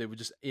 They looked like they were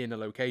just in a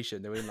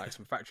location. They were in like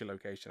some factory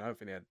location. I don't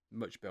think they had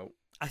much built.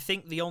 I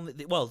think there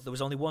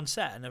was only one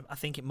set, and I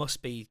think it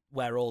must be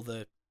where all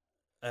the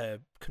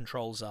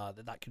controls are.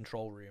 That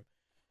control room.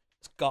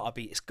 It's gotta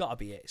be it. It's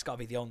gotta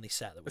be the only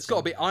set that was. It's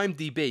gotta be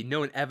IMDb. No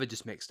one ever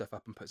just makes stuff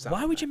up and puts that.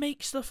 Why would you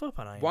make stuff up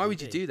on IMDb? Why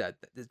would you do that?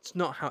 It's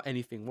not how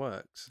anything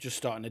works. Just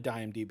starting a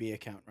IMDb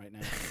account right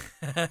now.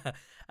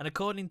 And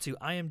according to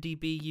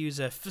IMDb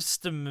user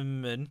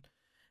Fusterman,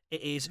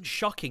 it is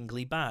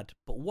shockingly bad.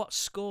 But what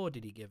score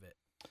did he give it?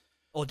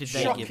 Or did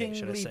they give it,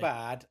 should I say? Shockingly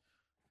bad.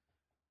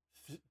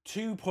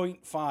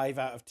 2.5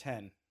 out of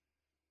 10.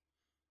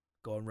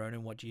 Go on,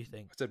 Ronan, what do you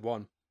think? I said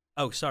 1.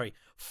 Oh, sorry.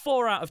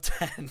 4 out of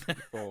 10.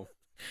 4.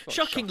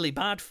 Shockingly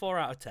bad, 4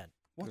 out of 10.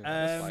 What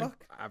the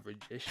fuck?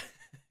 Average-ish.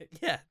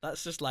 Yeah,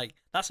 that's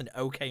an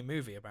okay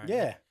movie, apparently.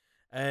 Yeah.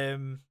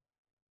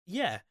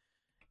 Yeah.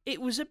 It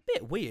was a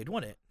bit weird,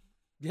 wasn't it?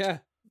 Yeah.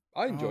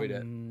 I enjoyed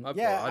it.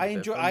 I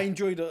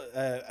enjoyed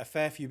a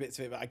fair few bits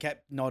of it, but I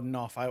kept nodding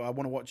off. I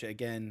want to watch it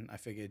again, I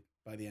figured,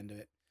 by the end of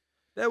it.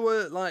 There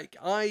were,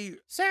 I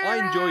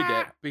enjoyed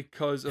it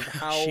because of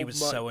how she was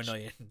so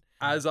annoying.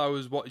 As I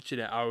was watching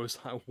it, I was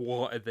like,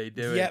 what are they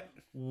doing? Yep.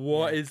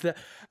 What is that?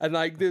 And,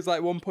 there's,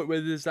 one point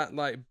where there's that,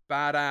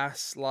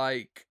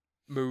 badass,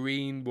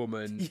 Marine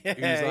woman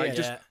who's,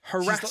 just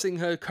harassing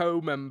her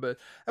co-member.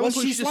 Well,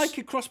 she's like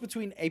a cross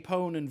between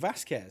Apone and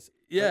Vasquez.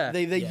 Yeah.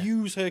 They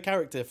use her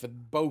character for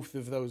both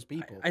of those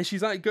people. And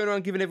she's, going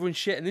around giving everyone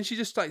shit, and then she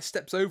just,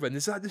 steps over, and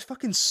there's, this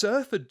fucking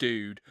surfer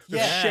dude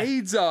with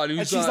shades on. Who's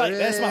and she's like,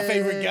 that's my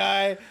favorite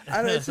guy.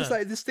 And it's just,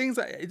 this thing's,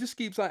 it just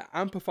keeps,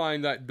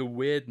 amplifying, the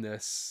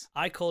weirdness.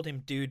 I called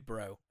him Dude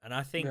Bro, and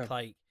I think,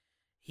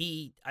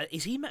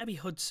 is he maybe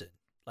Hudson?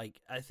 I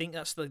think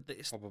that's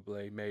it's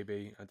probably,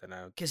 maybe, I don't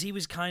know. Because he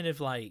was kind of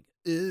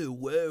ew,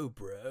 whoa,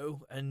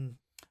 bro, and...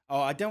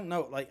 Oh, I don't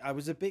know. I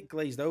was a bit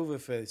glazed over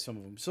for some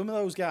of them. Some of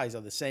those guys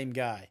are the same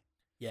guy.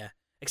 Yeah,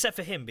 except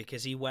for him,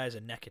 because he wears a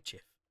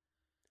neckerchief.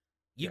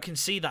 You can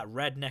see that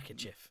red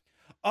neckerchief.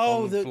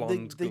 Oh,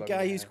 the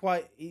guy who's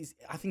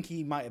I think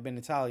he might have been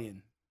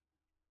Italian.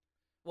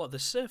 What, the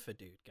surfer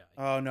dude guy?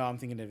 Oh, no, I'm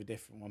thinking of a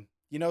different one.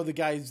 You know the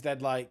guy who's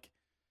dead,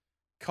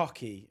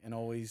 cocky and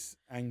always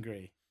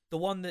angry? The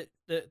one that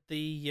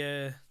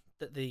the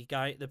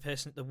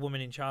woman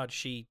in charge,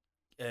 she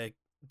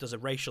does a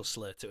racial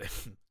slur to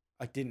him.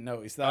 I didn't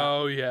notice that.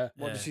 Oh yeah.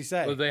 What did she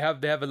say? Well, they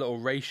have a little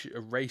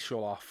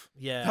racial off.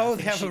 Yeah. Oh,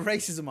 they have a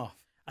racism off.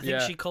 I think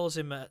she calls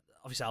him.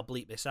 Obviously, I'll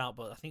bleep this out,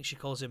 but I think she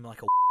calls him a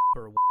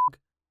or a wog.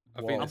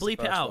 I'll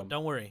bleep it out. One.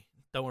 Don't worry.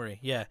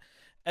 Yeah.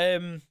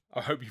 I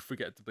hope you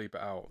forget to bleep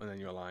it out, and then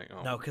you're like,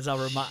 oh no, because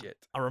I'll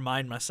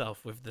remind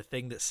myself with the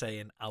thing that's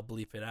saying I'll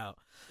bleep it out.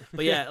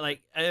 But yeah,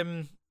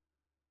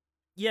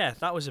 yeah,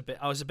 that was a bit.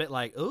 I was a bit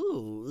like,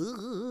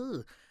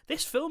 ooh.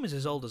 This film is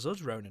as old as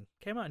us, Ronan.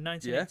 Came out in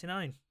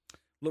 1989.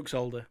 Looks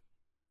older.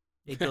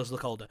 It does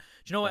look older. Do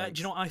you know what? Do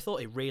you know what I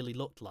thought it really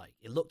looked like?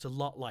 It looked a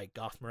lot like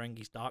Garth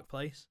Marenghi's Dark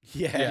Place.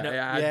 Yeah, you know,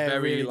 it had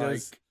very it really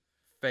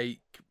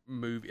fake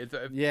movie. It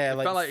felt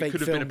like it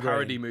could have been a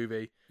parody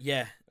movie.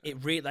 Yeah,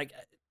 it really like.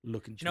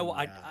 Look into you know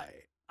what?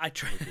 I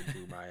tried. Look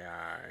into my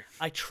eye.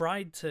 I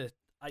tried to.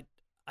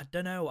 I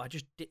don't know.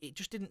 It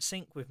just didn't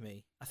sync with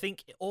me. I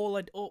think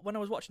when I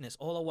was watching this,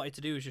 all I wanted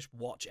to do was just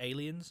watch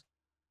Aliens.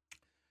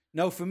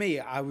 No, for me,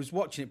 I was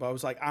watching it, but I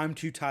was like, I'm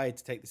too tired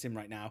to take this in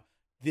right now.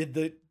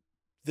 The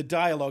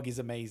dialogue is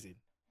amazing.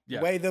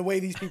 Yeah. The way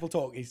these people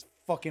talk is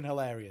fucking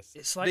hilarious.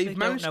 It's like they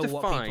don't know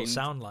what people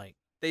sound like.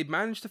 They've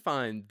managed to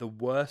find the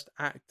worst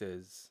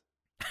actors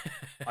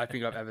I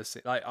think I've ever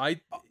seen. Like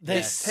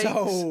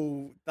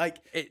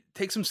it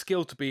takes some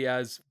skill to be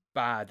as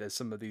bad as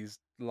some of these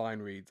line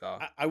reads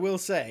are. I will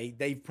say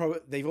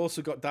they've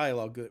also got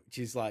dialogue which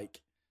is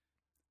like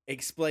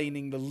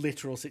explaining the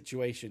literal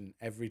situation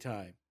every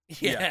time.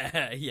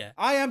 Yeah.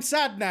 I am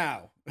sad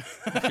now.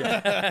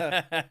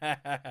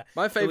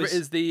 My favorite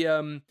is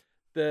the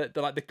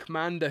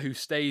commander who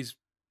stays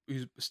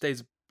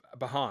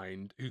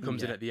behind, who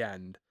comes in at the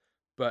end,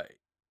 but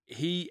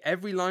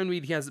every line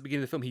read he has at the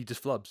beginning of the film, he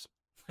just flubs.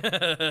 He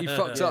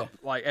fucks up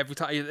like every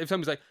time. Every time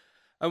he's like,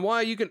 "And why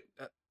are you going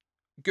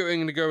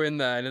to go in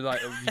there?" And like,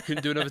 "Oh, you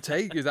couldn't do another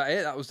take? Is that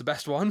it? That was the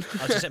best one."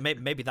 I was just saying,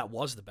 maybe that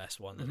was the best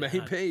one.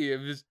 Maybe it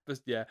was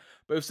just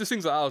but it was just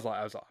things like that.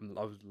 I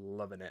was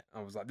loving it.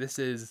 I was like, this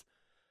is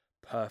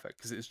perfect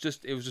because it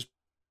was just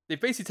they've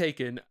basically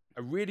taken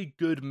a really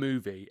good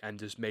movie and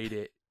just made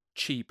it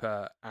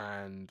cheaper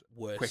and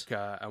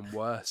quicker and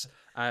worse.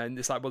 And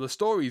it's like, well, the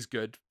story's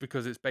good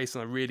because it's based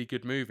on a really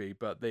good movie,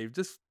 but they've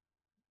just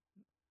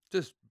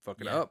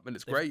fucking it up, and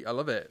it's great. I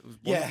love it. It was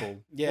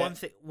wonderful. Yeah.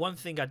 One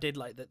thing I did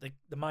like that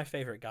my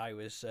favorite guy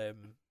was I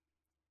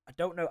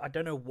don't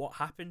know what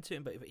happened to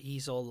him, but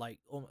he's all like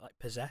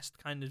possessed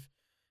kind of.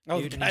 Oh,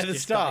 dude, at the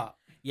start.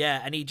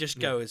 And he just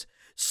goes,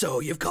 "So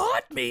you've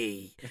got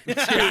me, big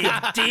deal."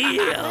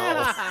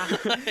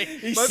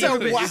 He's so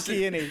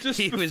wacky, isn't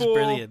he? He was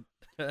brilliant.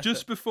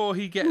 Just before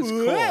he gets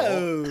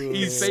caught,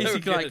 he's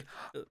basically like,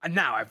 "And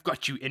now I've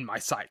got you in my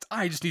sights.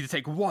 I just need to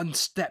take one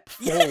step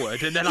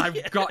forward, and then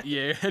I've got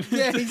you." And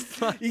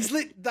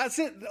that's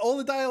it. All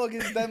the dialogue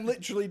is them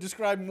literally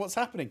describing what's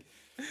happening.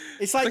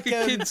 It's like a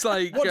kid's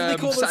what do they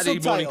call Saturday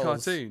morning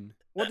cartoon.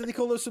 What do they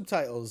call those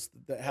subtitles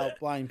that help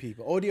blind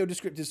people? Audio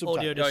descriptive subtitles.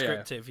 Audio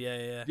descriptive,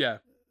 yeah.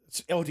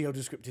 It's audio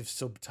descriptive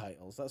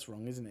subtitles. That's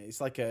wrong, isn't it?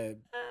 It's like a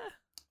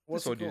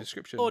what's audio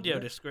description? Audio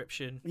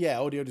description. Yeah,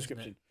 audio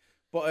description.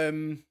 But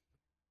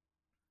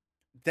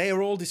they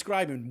are all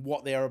describing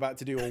what they are about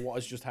to do or what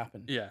has just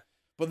happened. Yeah.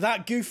 But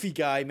that goofy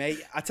guy, mate,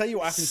 I tell you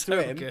what happens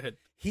to him. Good.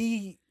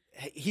 He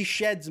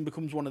sheds and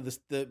becomes one of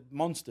the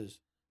monsters.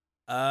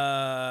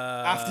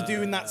 After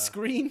doing that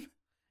scream.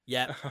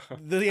 Yeah.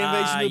 The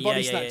Invasion of the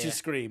Body Snatchers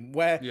scream.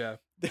 Where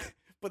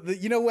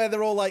but you know where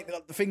they're all like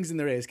got the things in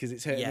their ears because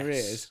it's hurting their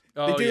ears.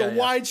 They do a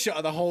wide shot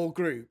of the whole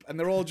group, and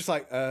they're all just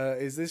like,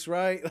 "Is this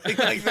right?"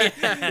 Like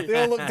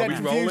they all look dead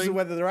confused of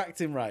whether they're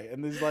acting right.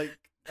 And there's like,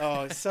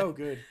 oh, it's so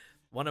good.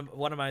 One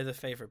of my other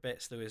favorite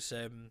bits there was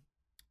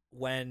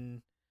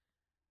when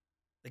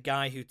the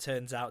guy who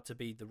turns out to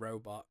be the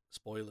robot.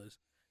 Spoilers.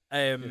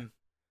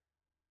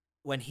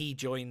 When he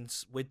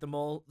joins with them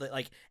all,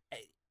 like.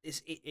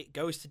 It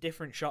goes to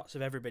different shots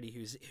of everybody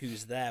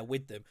who's there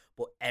with them,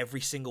 but every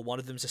single one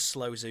of them's a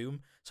slow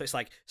zoom. So it's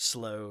like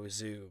slow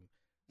zoom,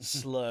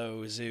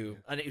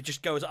 and it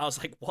just goes. I was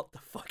like, "What the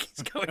fuck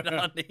is going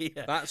on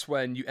here?" That's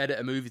when you edit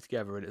a movie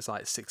together and it's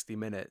like 60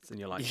 minutes, and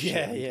you're like,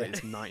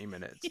 it's 90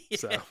 minutes."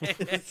 So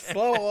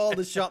slow all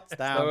the shots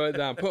down. Slow it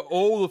down. Put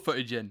all the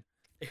footage in.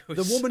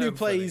 The woman who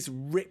plays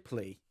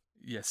Ripley.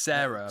 Yeah,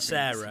 Sarah.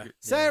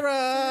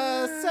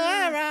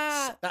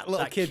 That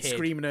little kid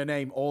screaming her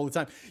name all the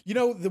time. You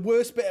know, the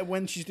worst bit of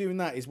when she's doing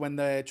that is when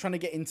they're trying to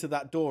get into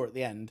that door at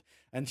the end,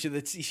 and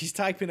she's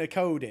typing a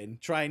code in,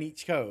 trying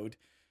each code,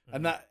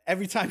 and that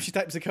every time she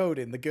types a code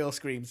in, the girl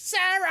screams,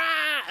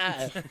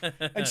 "Sarah!"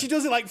 And she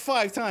does it like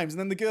 5 times, and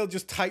then the girl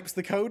just types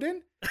the code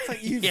in. It's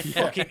like, you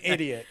fucking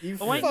idiot.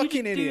 Why didn't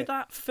you do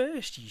that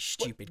first, you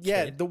stupid kid?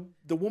 Yeah,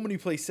 the woman who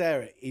plays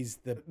Sarah is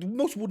the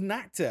most wooden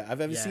actor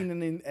I've ever seen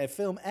in a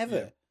film ever.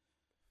 Yeah.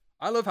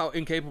 I love how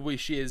incapable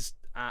she is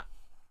at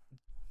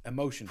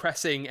emotion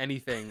pressing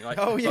anything like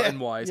button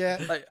wise.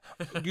 Like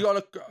you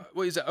gotta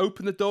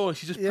open the door, and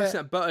she's just pressing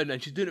that button,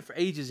 and she's doing it for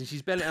ages, and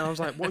she's bending. And I was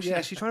like, what?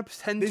 She's trying to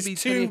pretend to be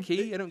turning a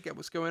key. I don't get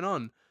what's going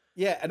on.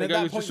 Yeah, and at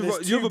that point,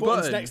 there's 2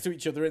 buttons next to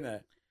each other, in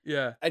there.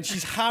 Yeah, and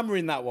she's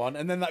hammering that one,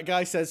 and then that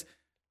guy says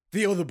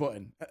the other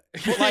button.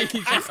 But like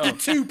after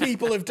 2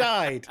 people have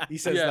died, he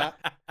says that.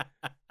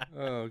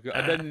 Oh god!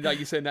 And then, like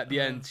you said, at the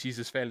end, she's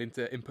just failing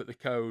to input the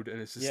code, and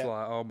it's just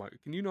like, oh my!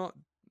 Can you not?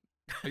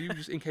 Are you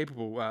just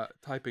incapable at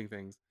typing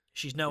things?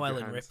 She's no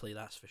Ellen Ripley,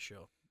 that's for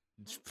sure.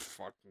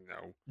 Fuck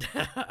no.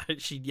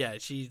 She's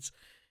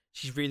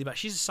really bad.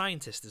 She's a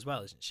scientist as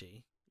well, isn't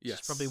she? Yes.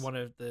 She's probably one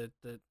of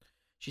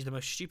she's the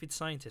most stupid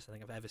scientist I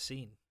think I've ever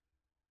seen.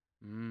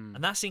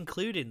 And that's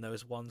including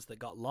those ones that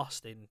got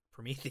lost in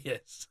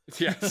Prometheus.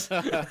 Yes.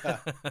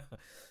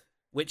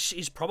 which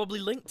is probably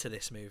linked to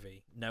this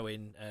movie.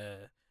 Knowing,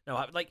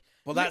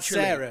 well, that's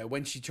Sarah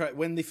when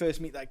when they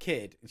first meet that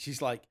kid, and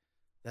she's like,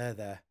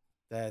 "There,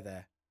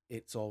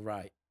 it's all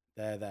right.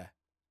 There,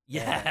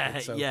 yeah,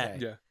 it's okay."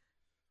 Yeah.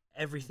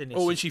 Everything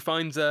is. When she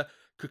finds her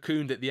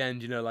cocooned at the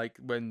end, like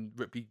when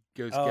Ripley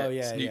goes to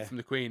get Snoop from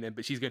the Queen,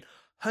 but she's going,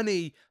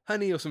 honey,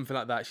 or something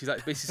like that. She's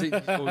like basically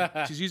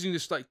she's using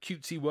this like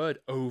cutesy word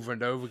over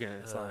and over again.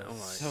 It's like, oh my,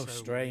 so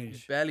strange.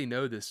 You barely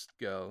know this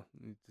girl.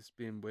 You're just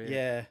being weird.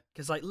 Yeah,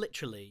 because like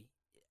literally,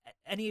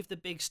 any of the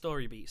big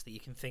story beats that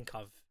you can think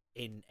of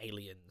in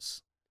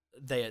Aliens,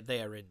 they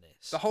are in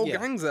this. The whole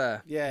gang's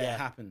there. Yeah, it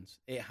happens.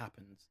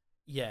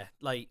 Yeah,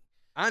 like,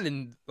 and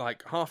in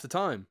like half the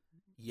time.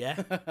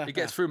 Yeah, it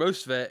gets through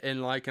most of it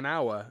in like an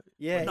hour.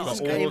 Yeah, all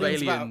of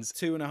Aliens. About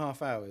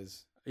 2.5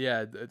 hours.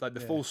 Yeah, like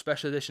the full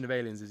special edition of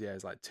Aliens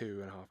is like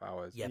 2.5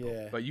 hours.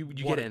 Yeah, but you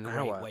get it in an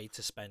hour. Way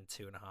to spend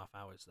 2.5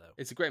 hours though.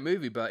 It's a great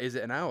movie, but is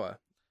it an hour?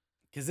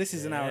 Because this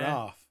is an hour and a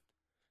half.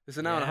 It's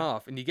an hour and a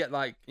half, and you get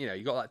like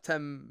you got like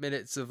 10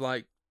 minutes of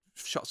like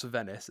shots of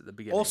Venice at the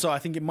beginning. Also, I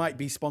think it might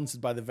be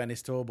sponsored by the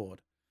Venice Tour Board.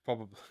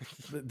 Probably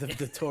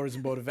the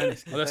Tourism Board of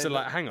Venice. Well, they're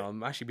like, hang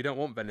on, actually, we don't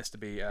want Venice to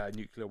be a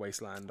nuclear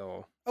wasteland.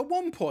 Or at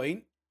one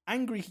point,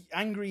 angry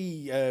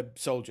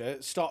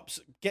soldier stops,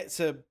 gets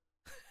a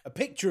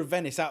picture of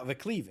Venice out of a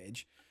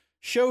cleavage,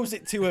 shows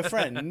it to a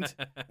friend,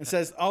 and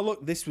says, "Oh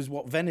look, this was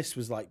what Venice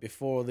was like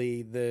before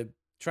the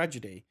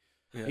tragedy."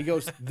 Yeah. He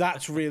goes,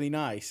 "That's really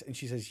nice," and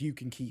she says, "You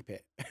can keep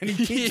it." And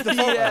he keeps the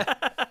photo.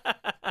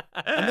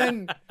 And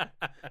then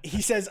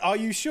he says, "Are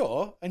you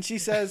sure?" And she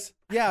says,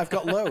 "Yeah, I've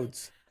got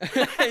loads."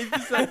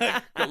 He's like,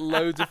 got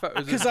loads of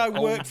photos because I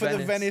work for the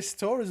Venice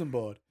Tourism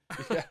Board.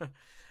 Yeah.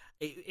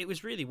 It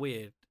was really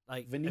weird.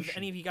 Like, have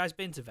any of you guys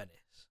been to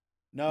Venice?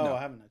 No, I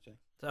haven't actually.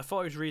 So I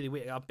thought it was really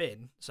weird. I've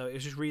been, so it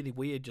was just really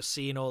weird just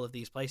seeing all of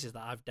these places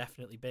that I've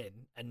definitely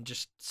been, and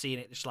just seeing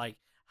it just like,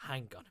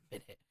 hang on a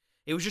minute.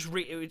 It was just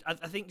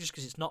I think just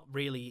because it's not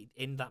really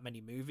in that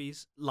many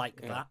movies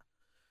like that.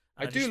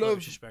 I do love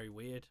it's just very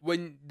weird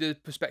when the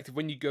perspective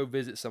when you go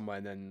visit somewhere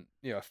and then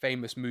a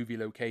famous movie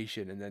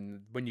location, and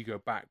then when you go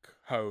back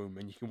home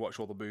and you can watch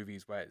all the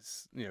movies where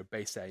it's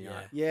based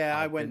there.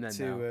 I went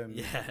to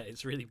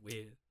it's really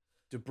weird.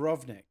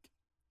 Dubrovnik.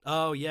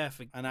 Oh yeah,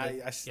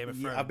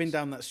 I've been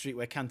down that street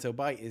where Canto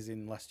Bight is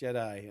in Last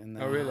Jedi, and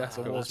really? That's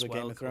the walls where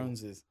Game of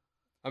Thrones is.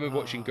 I remember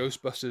watching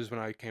Ghostbusters when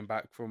I came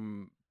back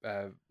from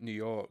New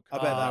York. I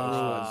bet that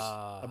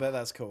was. I bet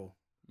that's cool.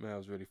 Yeah, it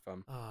was really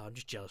fun. Oh, I'm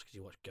just jealous because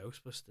you watched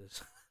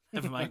Ghostbusters.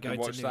 Never mind going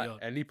watch to New that York.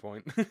 At any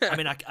point. I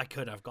mean, I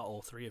could. I've got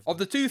all three of them. Of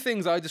the two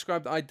things I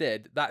described that I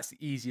did, that's the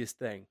easiest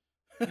thing.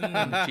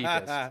 And the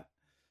cheapest.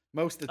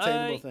 Most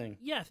attainable thing.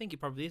 Yeah, I think it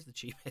probably is the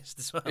cheapest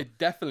as well. It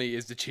definitely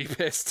is the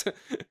cheapest.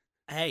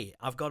 Hey,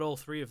 I've got all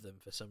three of them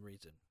for some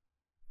reason.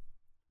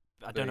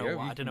 I don't know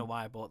why. I don't know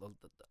why I bought them.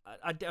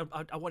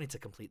 I wanted to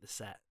complete the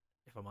set,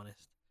 if I'm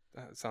honest.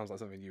 That sounds like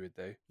something you would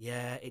do.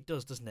 Yeah, it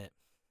does, doesn't it?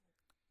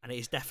 And it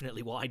is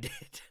definitely what I did.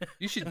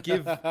 You should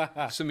give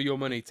some of your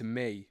money to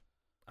me.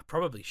 I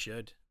probably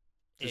should.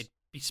 It'd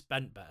be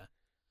spent better.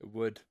 It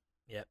would.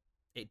 Yep.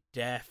 It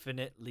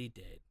definitely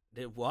did.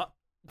 Did what?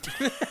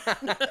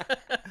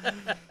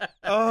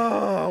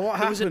 Oh, what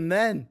happened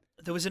then?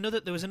 There was another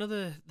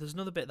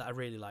bit that I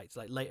really liked,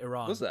 like later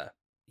on. Was there?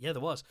 Yeah,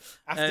 there was.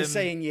 After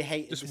saying you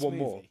hated just this one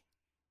movie. more.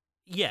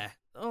 Yeah.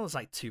 Oh, it was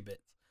like 2 bits.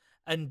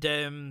 And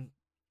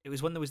it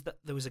was when there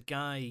was a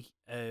guy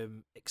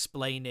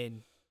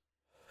explaining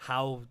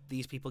how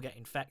these people get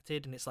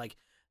infected, and it's like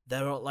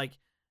they're all like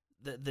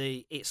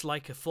it's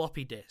like a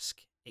floppy disk.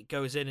 It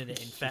goes in and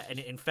it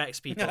infects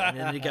people, and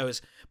then it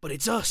goes, but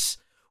it's us.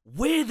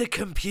 We're the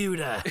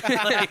computer.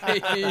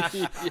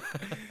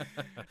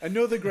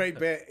 Another great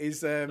bit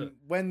is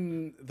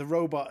when the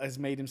robot has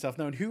made himself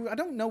known. Who I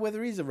don't know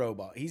whether he's a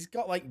robot. He's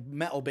got like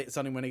metal bits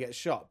on him when he gets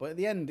shot, but at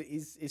the end,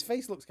 his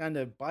face looks kind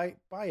of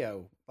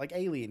bio, like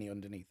alien-y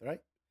underneath, right?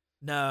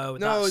 No,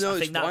 I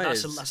think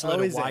that's a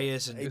load of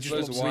wires and it just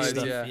looks looks wires,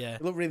 really, yeah.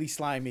 It looked really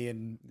slimy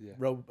and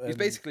he's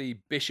basically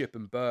Bishop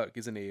and Burke,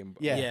 isn't he?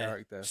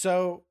 Character.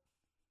 So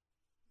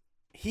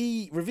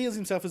he reveals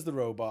himself as the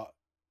robot,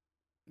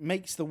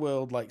 makes the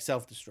world like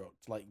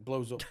self-destruct, like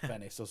blows up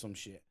Venice or some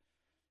shit.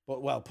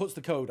 But puts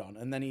the code on,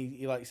 and then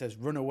he like says,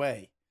 "Run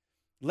away,"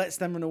 lets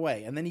them run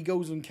away, and then he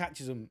goes and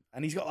catches them,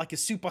 and he's got like a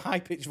super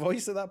high-pitched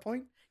voice at that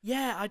point.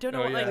 Yeah, I don't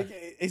know.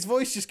 Like, his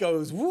voice just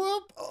goes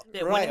whoop.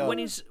 When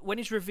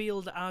he's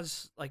revealed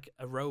as like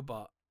a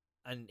robot,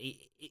 and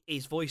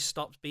his voice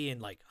stops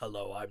being like,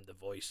 "Hello, I'm the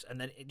voice," and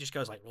then it just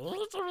goes like,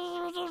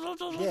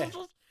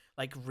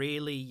 like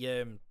really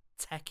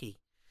techie.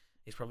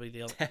 He's probably the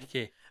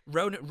techie.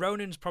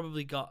 Ronan's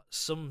probably got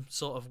some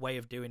sort of way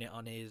of doing it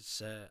on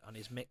his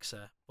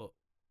mixer, but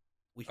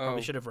we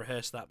probably should have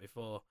rehearsed that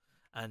before.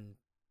 And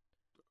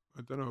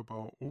I don't know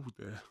about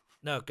there.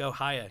 No, go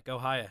higher.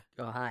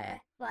 What,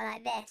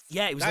 like this?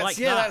 Yeah, it was that. that.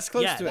 That's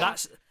close to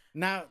it.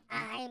 Now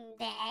I'm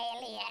the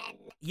alien.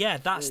 Yeah,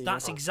 that's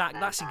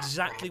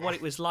exactly what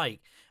it was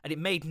like, and it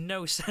made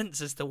no sense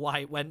as to why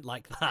it went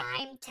like that.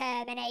 I'm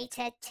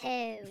Terminator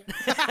 2.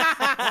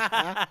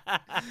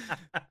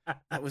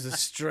 That was a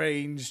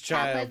strange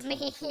child. Come with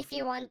me if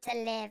you want to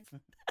live.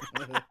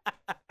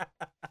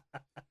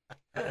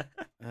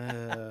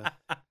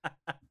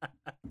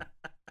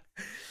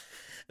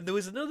 And there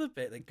was another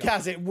bit that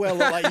Kaz, it will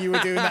look like you were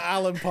doing the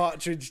Alan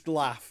Partridge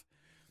laugh.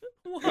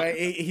 Where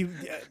he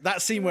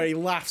that scene where he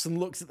laughs and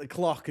looks at the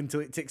clock until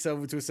it ticks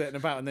over to a certain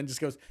amount and then just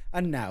goes,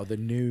 and now the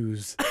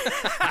news.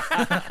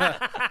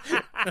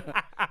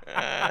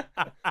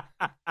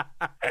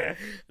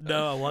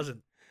 No, I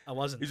wasn't.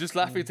 He's just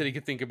laughing until he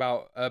could think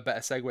about a better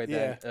segue.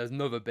 Then there's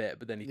another bit,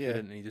 but then he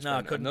couldn't. And he just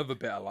went, another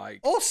bit I like.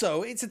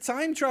 Also, it's a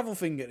time travel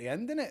thing at the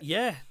end, isn't it?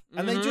 Yeah.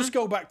 And they just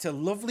go back to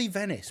lovely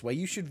Venice, where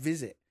you should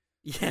visit.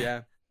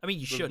 Yeah. I mean,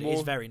 you should.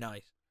 It's very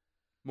nice.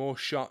 More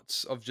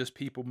shots of just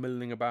people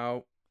milling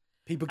about.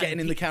 People getting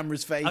in the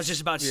camera's face. I was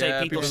just about to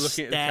say people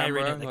looking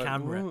staring at the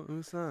camera. What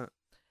was that?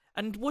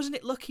 And wasn't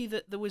it lucky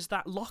that there was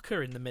that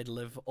locker in the middle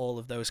of all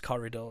of those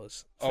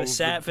corridors for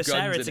Sarah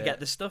to get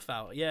the stuff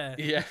out? Yeah.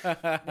 Yeah.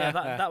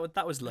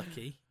 that was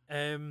lucky.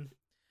 And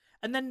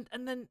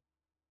then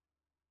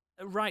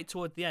right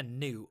toward the end,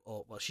 Newt,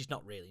 she's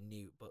not really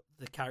Newt, but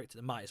the character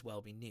that might as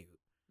well be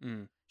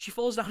Newt. She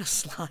falls down a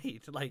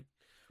slide. Like,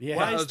 yeah,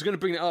 I was going to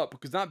bring it up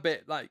because that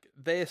bit, like,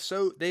 they're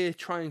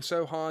trying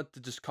so hard to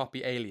just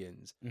copy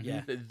Aliens.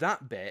 Yeah.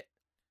 That bit,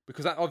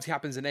 because that obviously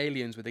happens in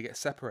Aliens where they get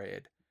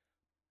separated,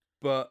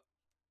 but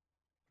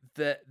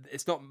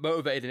it's not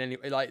motivated in any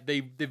way. Like,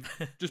 they've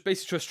just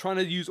basically just trying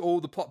to use all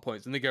the plot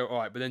points, and they go, all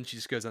right, but then she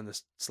just goes on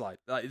this slide.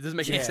 Like, it doesn't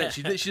make any sense.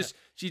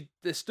 She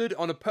stood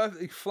on a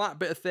perfectly flat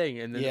bit of thing,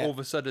 and then all of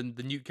a sudden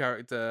the Newt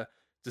character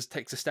just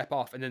takes a step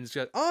off, and then just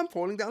goes, oh, I'm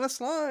falling down a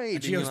slide.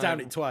 And she goes down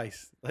it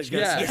twice. Like,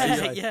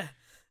 yeah.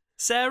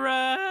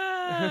 Sarah.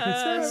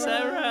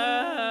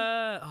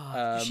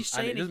 Oh, did she say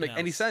and it doesn't make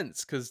any else?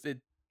 sense because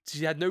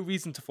she had no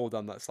reason to fall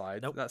down that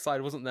slide. Nope. That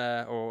slide wasn't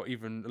there or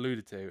even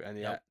alluded to, and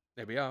yet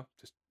there we are,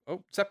 just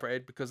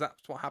separated because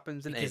that's what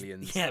happens in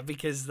Aliens. Yeah,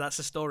 because that's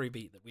a story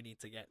beat that we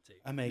need to get to.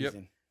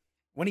 Amazing. Yep.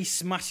 When he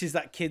smashes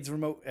that kid's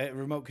remote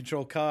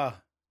control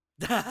car.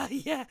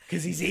 Yeah,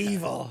 because he's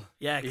evil.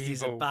 Yeah, because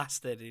he's a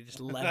bastard. He just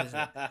levers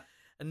it.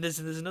 And there's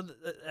another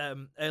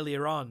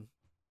earlier on.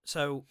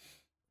 So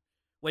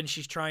when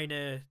she's trying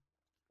to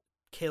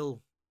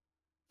kill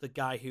the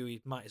guy who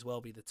he might as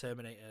well be the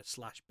Terminator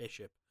 /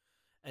 Bishop,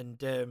 and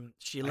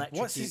she electrocutes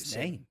what's his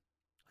name?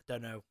 I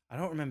don't know. I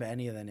don't remember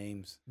any of their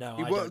names. No,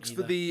 he works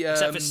for the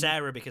except for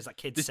Sarah because that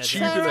kid said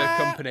Tubular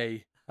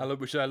Company.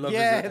 Which I love.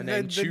 Yeah, the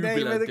name Tubular,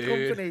 name of the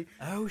dude. Company.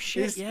 Oh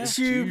shit! It's yeah,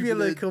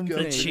 Tubular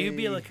Company. The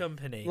Tubular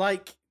Company.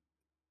 Like,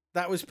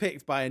 that was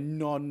picked by a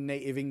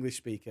non-native English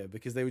speaker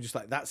because they were just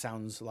like, that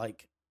sounds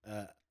like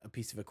a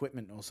piece of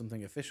equipment or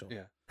something official.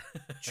 Yeah,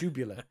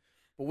 Tubular.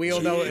 But we all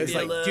know it's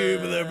like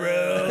Tubular,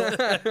 bro.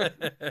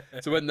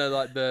 So when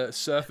the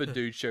surfer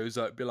dude shows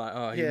up, be like,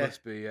 oh, he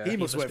must be. He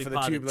must work for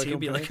the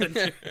Tubular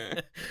Company.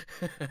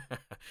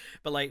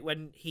 But like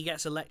when he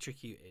gets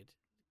electrocuted,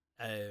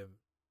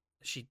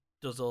 she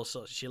does all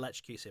sorts. She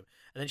electrocutes him,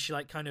 and then she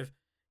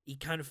he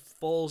kind of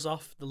falls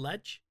off the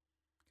ledge.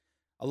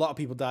 A lot of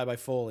people die by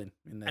falling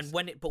in this. And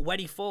when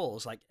he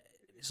falls, like,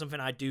 it's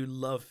something I do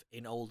love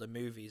in older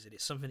movies, and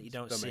it's something that you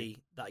don't see.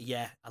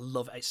 I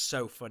love it. It's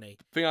so funny.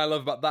 The thing I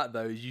love about that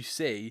though is you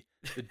see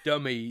the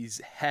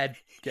dummy's head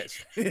gets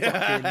fucking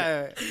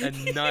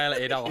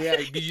annihilated off. Yeah.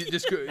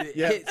 It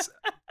hits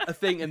a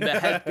thing and the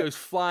head goes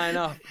flying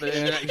up, and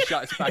then it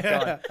shuts back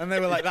on. And they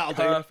were like, "That'll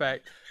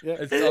perfect." Yeah.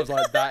 I was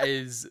like, "That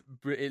is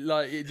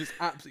it just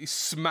absolutely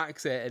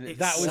smacks it." And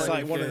that was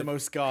like one of the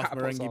most Garth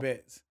Marenghi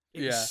bits.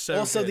 So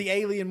also, good. the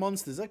alien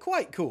monsters are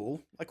quite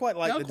cool. I quite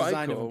like the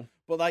design of them.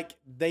 But like,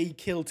 they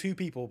kill two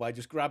people by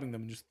just grabbing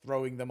them and just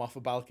throwing them off a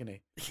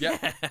balcony.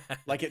 Yeah.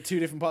 Like at two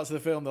different parts of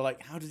the film, they're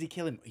like, "How does he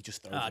kill him?" He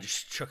just throws him.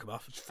 Just chuck him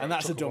off. And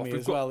that's a dummy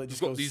as well. It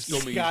just goes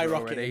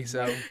skyrocketing.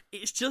 So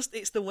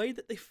it's the way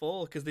that they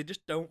fall because they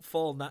just don't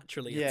fall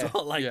naturally at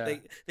all. Like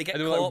they get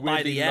and caught like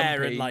by the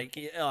air lumpy. and like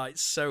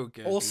it's so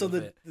good. Also,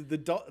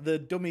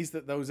 the dummies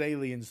that those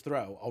aliens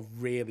throw are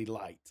really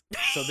light,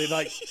 so they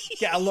like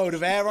get a load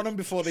of air on them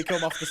before they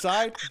come off the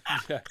side.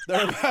 Yeah.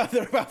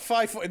 They're about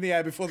 5 foot in the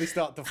air before they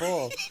start to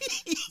fall.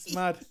 It's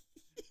mad.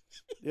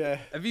 Yeah.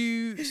 Have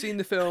you seen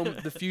the film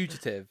The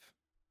Fugitive?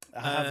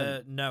 I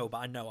haven't. No, but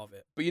I know of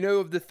it. But you know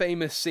of the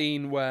famous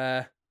scene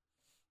where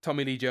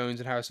Tommy Lee Jones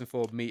and Harrison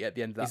Ford meet at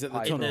the end of that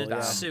pipe? Tunnel,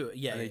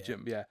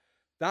 Jump,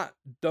 That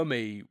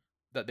dummy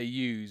that they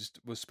used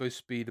was supposed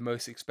to be the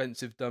most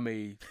expensive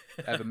dummy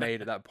ever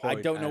made at that point.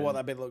 I don't know what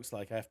that bit looks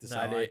like, I have to say.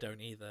 No, I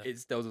don't either. It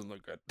still doesn't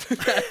look good.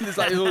 There's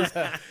like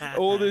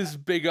all this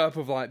big up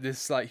of like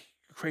this like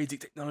crazy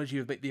technology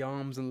of make the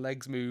arms and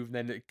legs move, and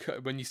then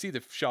when you see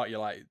the shot, you're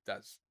like,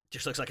 that's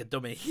just looks like a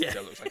dummy. Yeah,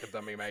 still looks like a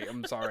dummy, mate.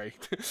 I'm sorry.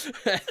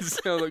 It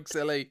still looks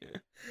silly.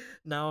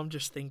 Now I'm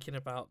just thinking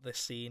about the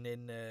scene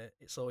in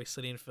It's Always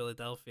Sunny in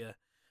Philadelphia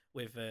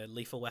with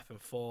Lethal Weapon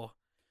 4,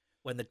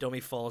 when the dummy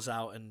falls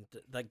out and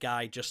that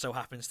guy just so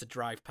happens to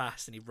drive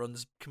past and he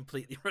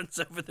completely runs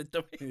over the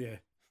dummy. Yeah.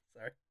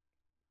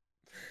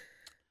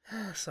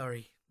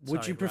 Sorry.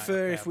 Would you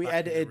prefer if we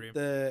edited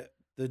the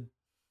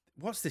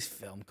what's this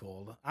film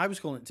called? I was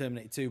calling it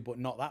Terminator 2, but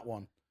not that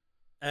one.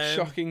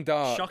 Shocking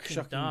Dark.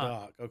 Shocking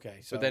Dark. Okay.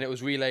 So but then it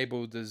was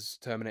relabeled as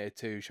Terminator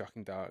 2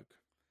 Shocking Dark.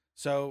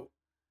 So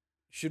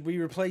should we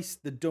replace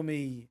the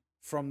dummy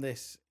from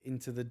this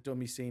into the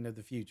dummy scene of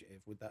The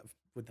Fugitive? Would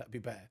that be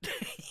better?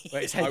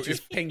 Where his head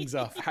just pings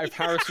off. If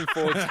Harrison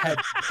Ford's head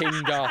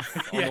pinged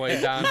off on the way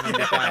down from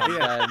the van,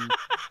 then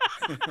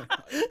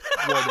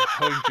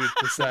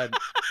 100%.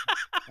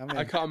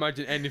 I can't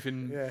imagine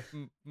anything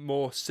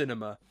more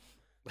cinema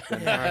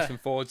than Harrison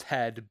Ford's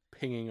head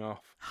pinging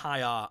off.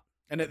 High art.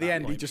 And at the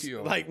end, he just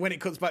like when it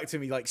cuts back to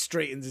him, he like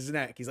straightens his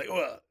neck. He's like,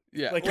 "Whoa."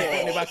 Yeah, like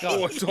putting it back on.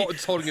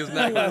 It's holding his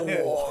neck.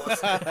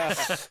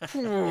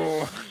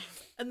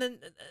 And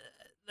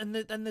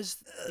then there's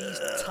these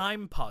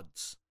time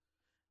pods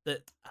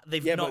that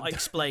they've not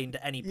explained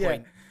at any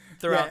point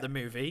throughout the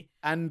movie.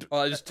 And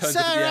I just turned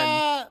up at the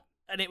end.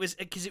 And it was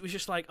because it was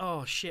just like,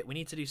 oh shit, we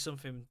need to do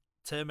something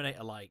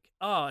Terminator-like.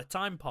 Oh, a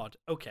time pod,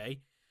 okay.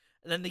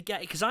 And then they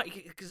get it because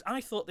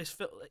I thought this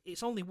film,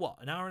 it's only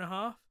an hour and a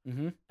half,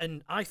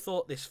 and I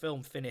thought this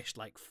film finished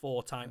like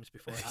 4 times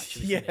before it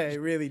actually finished.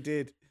 It really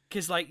did.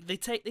 Because like they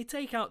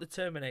take out the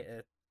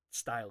Terminator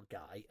style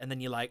guy, and then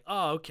you're like,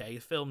 oh okay,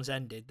 the film's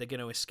ended, they're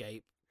gonna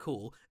escape,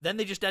 cool. Then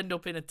they just end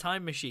up in a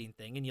time machine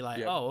thing, and you're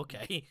like, oh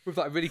okay. With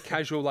like really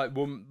casual like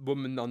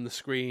woman on the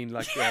screen,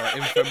 like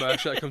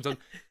infomercial that comes on.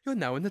 You're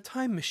now in the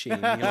time machine.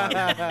 And you're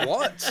like,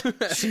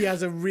 what? She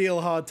has a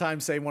real hard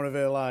time saying one of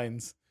her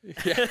lines.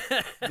 Yeah,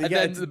 and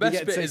then the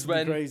best bit is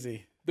when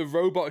the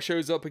robot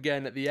shows up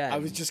again at the end. I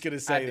was just gonna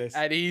say this,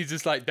 and he's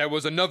just like, "There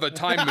was another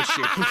time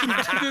machine."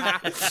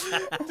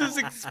 just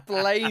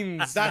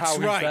explains that's how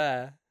right. He's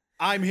there.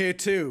 I'm here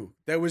too.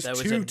 There was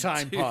 2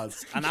 time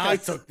pods, and I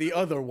took the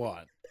other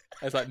one.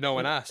 It's like no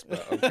one asked,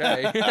 but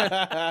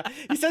okay.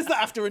 He says that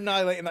after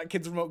annihilating that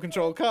kid's remote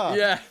control car.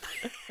 Yeah,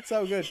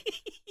 so good.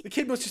 The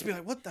kid must just be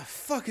like, "What the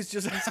fuck is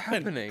just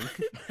happening?"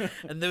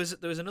 And there was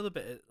another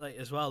bit like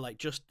as well, like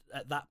just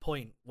at that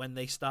point when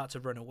they start to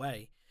run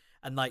away,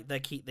 and like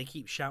they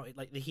keep shouting,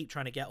 like they keep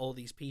trying to get all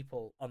these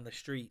people on the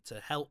street to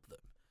help them,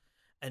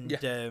 and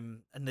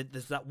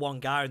there's that one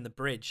guy on the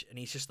bridge, and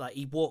he's just like,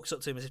 he walks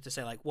up to him as if to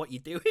say like, "What you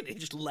doing?" And he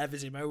just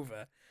levers him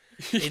over.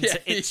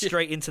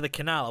 Straight into the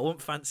canal. I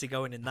wouldn't fancy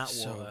going in that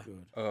water.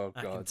 Good. Oh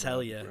god, I can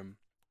tell you,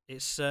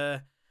 it's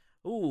no.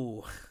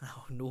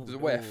 Does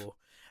it whiff?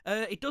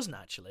 It doesn't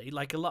actually.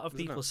 Like a lot of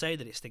people say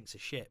that it stinks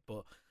of shit,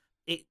 but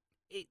it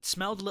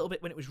smelled a little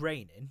bit when it was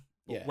raining.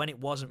 But when it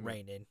wasn't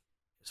raining,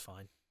 it was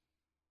fine.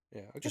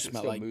 Yeah, it just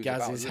smelled like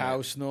Gaz's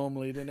house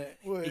normally, didn't it?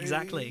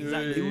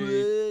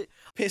 Exactly.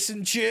 Piss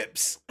and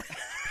chips.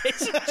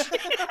 Piss and chips.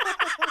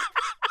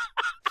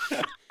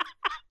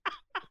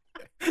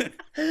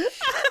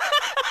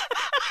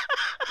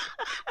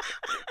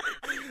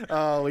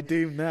 Oh, we're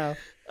doomed now.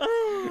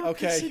 Oh,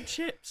 okay. Piss and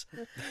chips.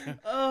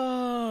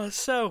 Oh,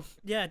 so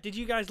yeah. Did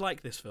you guys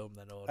like this film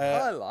then? Or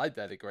I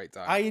had a great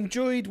time. I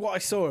enjoyed what I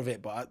saw of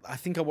it, but I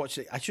think I watched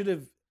it. I should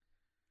have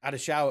had a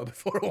shower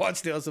before I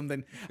watched it or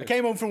something. I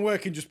came home from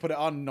work and just put it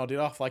on and nodded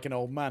off like an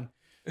old man.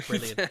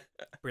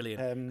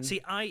 Brilliant.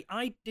 See,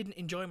 I didn't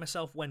enjoy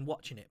myself when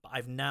watching it, but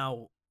I've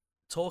now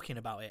talking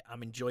about it.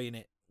 I'm enjoying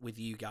it with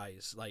you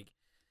guys. Like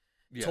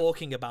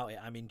talking about it,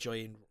 I'm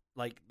enjoying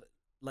like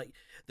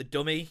the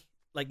dummy.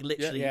 Like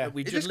literally,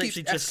 we just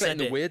literally just said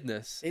the it.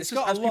 Weirdness. It's just,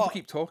 got as a people lot.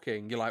 keep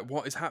talking, you're like,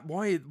 "What is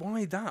why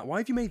that? Why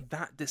have you made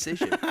that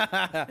decision?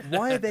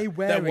 Why are they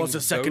wearing?" There was a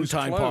second those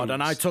time clothes? pod,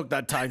 and I took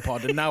that time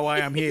pod, and now I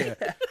am here.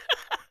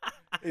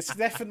 It's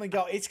definitely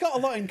got a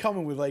lot in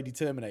common with Lady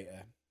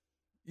Terminator.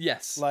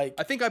 Yes, like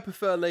I think I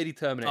prefer Lady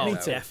Terminator.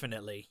 Oh,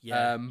 definitely,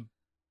 yeah.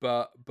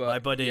 But my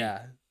buddy,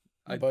 yeah,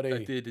 I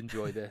did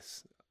enjoy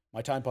this.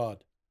 My time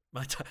pod.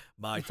 My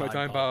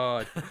time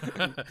pod.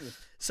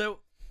 So,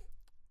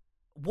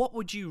 what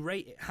would you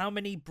rate it? How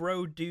many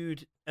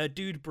dude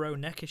bro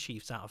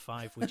neckerchiefs out of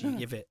 5 would you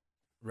give it,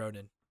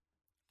 Ronan?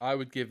 I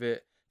would give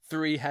it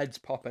 3 heads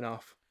popping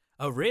off.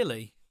 Oh,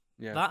 really?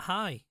 Yeah. That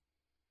high?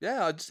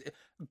 Yeah,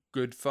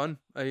 good fun.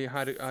 I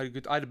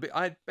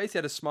basically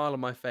had a smile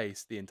on my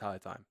face the entire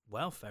time.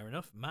 Well, fair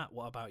enough. Matt,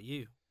 what about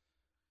you?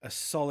 A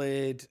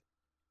solid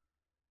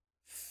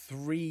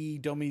 3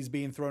 dummies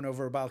being thrown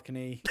over a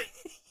balcony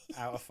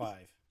out of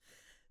 5.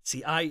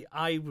 See,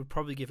 I would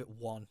probably give it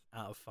 1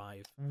 out of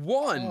 5.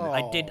 1. Oh.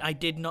 I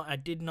did not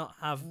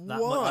have that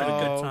much of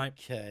a good time.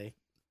 Okay.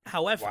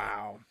 However,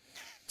 wow.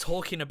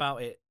 Talking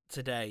about it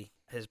today,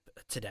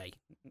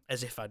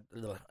 as if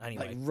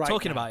anyway, like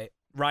talking now. about it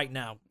right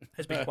now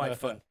has been quite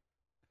fun.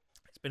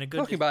 It's been a good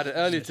talking about it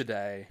earlier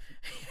today.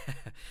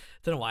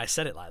 Don't know why I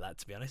said it like that,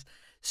 to be honest.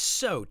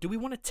 So, do we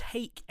want to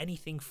take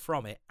anything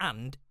from it,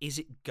 and is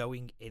it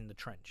going in the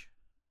trench?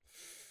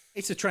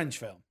 It's a trench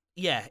film.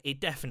 Yeah, it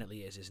definitely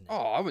is, isn't it? Oh,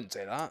 I wouldn't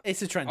say that.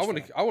 It's a trench film.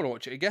 I want to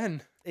watch it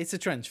again. It's a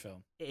trench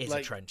film. It is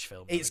a trench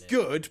film. It's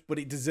good, but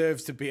it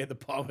deserves to be at the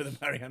bottom of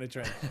the Mariana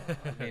Trench.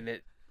 I mean,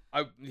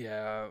 I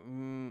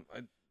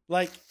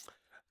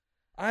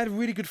had a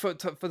really good fun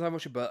time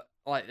watching, but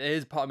like,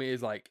 there's part of me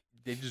is like,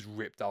 they just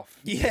ripped off.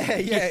 Yeah,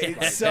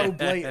 it's so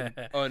blatant.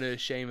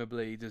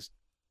 Unashamedly,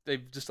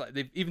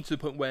 they've even to the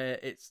point where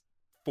it's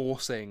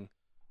forcing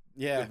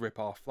the rip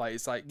off. Like,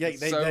 it's like they're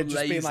just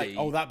lazy. Being like,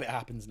 oh, that bit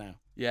happens now.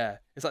 Yeah,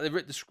 it's like they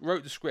wrote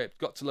the script,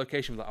 got to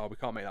location, was like, oh, we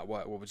can't make that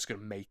work. Well, we're just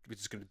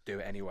gonna do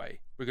it anyway.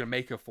 We're gonna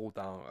make her fall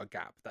down a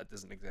gap that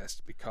doesn't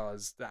exist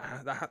because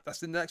that's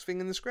the next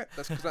thing in the script.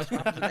 That's because that's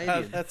what happened in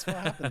Alien. That's what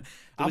happened.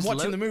 I'm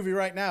watching the movie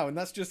right now, and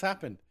that's just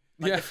happened.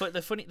 Like,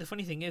 the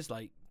funny thing is,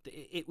 like,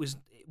 it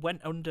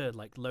went under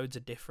like loads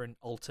of different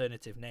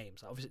alternative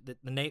names. Obviously,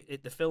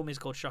 the film is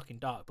called Shocking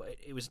Dark, but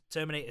it was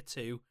Terminator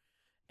 2,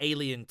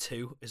 Alien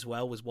 2 as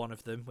well was one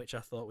of them, which I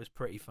thought was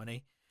pretty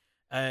funny.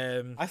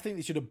 I think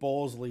they should have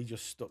Bosley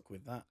just stuck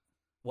with that.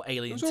 What,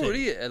 Alien 2? It was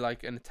already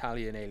like an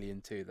Italian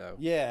Alien 2, though.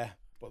 Yeah,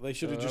 but they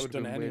should have just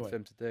done it anyway. Weird for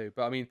them to do.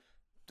 But I mean,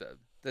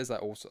 there's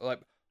like also like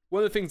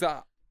one of the things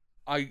that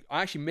I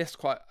actually missed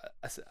quite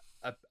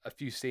a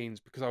few scenes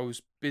because I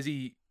was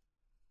busy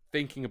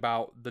thinking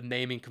about the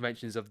naming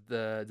conventions of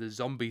the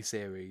zombie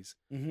series,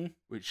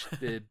 which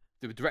the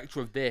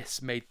director of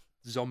this made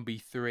Zombie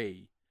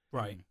 3.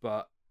 Right.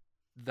 But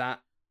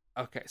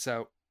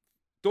so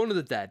Dawn of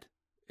the Dead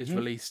is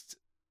released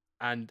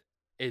and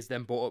is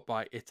then bought up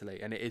by Italy,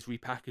 and it is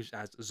repackaged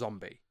as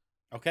Zombie.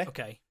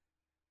 Okay.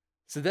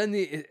 So then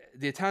the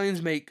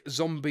Italians make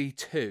Zombie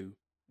 2.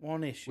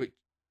 One issue. Which,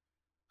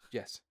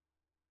 yes.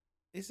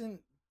 Isn't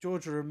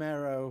George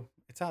Romero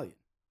Italian?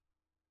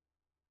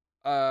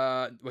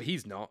 Well,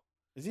 he's not.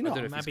 Is he not?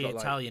 Maybe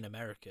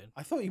Italian-American.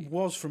 I thought he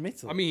was from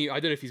Italy. I mean, I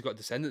don't know if he's got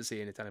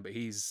descendancy in Italian, but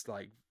he's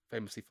like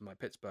famously from like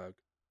Pittsburgh.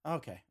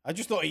 Okay. I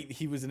just thought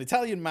he was an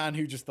Italian man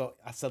who just thought,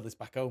 I'll sell this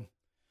back home.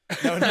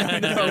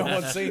 No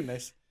one's seen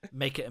this.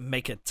 Make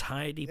a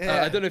tidy.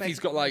 I don't know if he's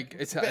got like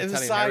Italian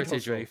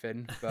heritage or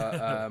anything, but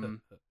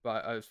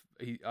I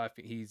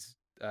think he's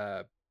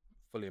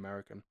fully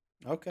American.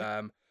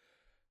 Okay.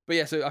 But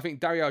yeah, so I think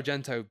Dario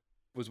Argento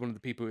was one of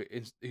the people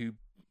who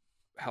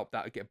helped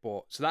that get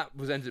bought. So that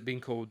ended up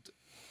being called.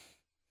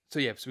 So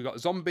we got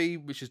Zombie,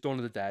 which is Dawn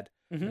of the Dead,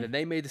 and then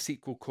they made a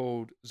sequel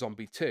called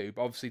Zombie 2.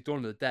 But obviously, Dawn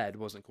of the Dead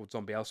wasn't called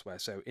Zombie elsewhere.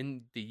 So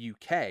in the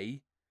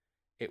UK,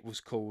 it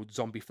was called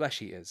Zombie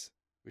Flesh Eaters,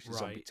 which is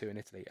Zombie 2 in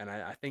Italy. And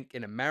I think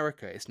in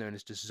America, it's known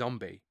as just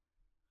Zombie.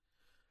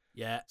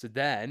 Yeah. So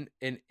then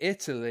in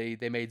Italy,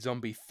 they made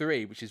Zombie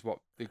 3, which is what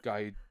the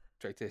guy who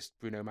directed this,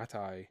 Bruno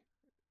Mattei,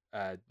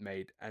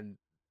 made. And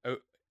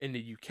in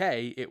the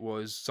UK, it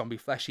was Zombie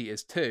Flesh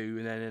Eaters 2.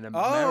 And then in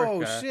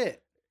America,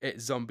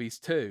 it's Zombies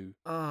 2.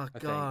 Oh,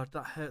 God,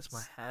 that hurts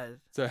my head.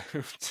 So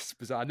it's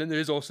bizarre. And then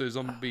there is also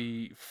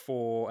Zombie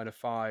 4 and a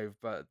 5,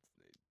 but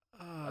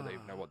I don't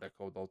even know what they're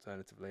called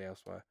alternatively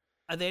elsewhere.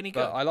 Are they any good?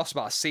 But I lost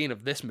about a scene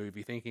of this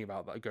movie thinking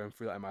about that, going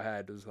through that in my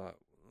head. It was like,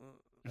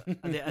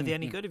 are they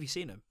any good? Have you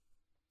seen them?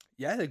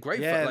 Yeah, they're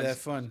great. Yeah, they're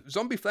fun.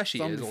 Zombie Flesh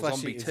Eaters or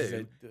Zombie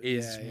 2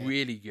 is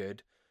really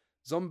good.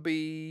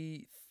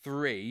 Zombie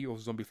 3 or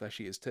Zombie Flesh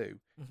Eaters 2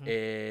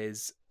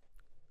 it's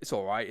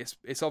all right.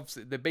 It's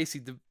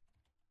obviously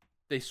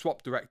they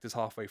swap directors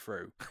halfway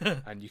through,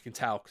 and you can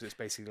tell because it's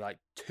basically like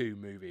two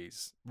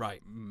movies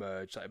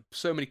merged. Like,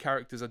 so many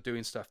characters are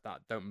doing stuff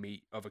that don't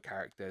meet other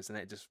characters, and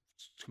it just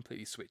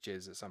completely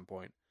switches at some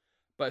point.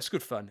 But it's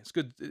good fun. It's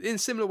good in a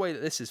similar way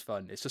that this is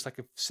fun. It's just like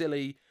a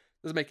silly,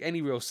 doesn't make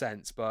any real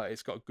sense, but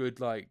it's got good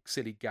like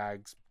silly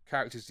gags,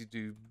 characters who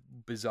do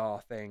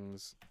bizarre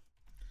things,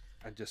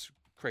 and just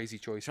crazy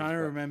choices. Trying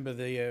to remember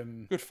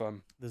the good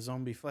fun. The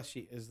Zombie Flesh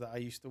Eaters that I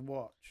used to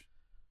watch.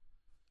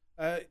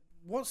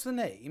 What's the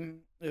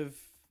name of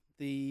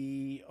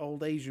the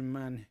old Asian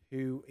man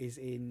who is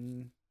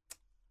in?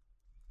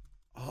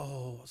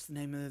 Oh, what's the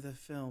name of the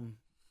film?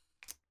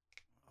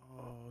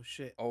 Oh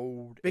shit!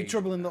 Big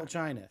Trouble in Little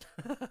China.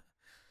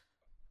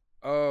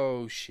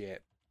 Oh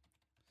shit!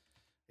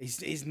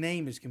 His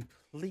name is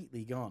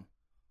completely gone.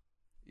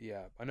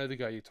 Yeah, I know the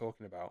guy you're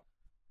talking about.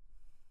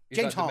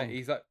 James Hong.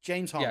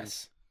 James Hong.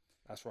 Yes,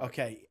 that's right.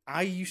 Okay,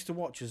 I used to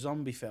watch a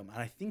zombie film,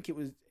 and I think it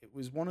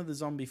was one of the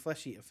Zombie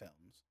Flesh Eater films.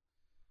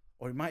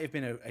 Or it might have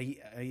been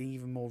a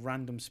even more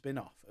random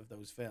spin-off of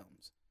those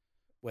films,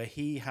 where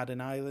he had an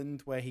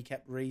island where he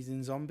kept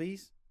raising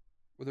zombies.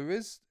 Well, there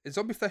is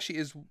Zombie Flesh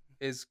Eaters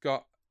is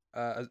got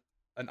an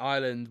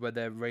island where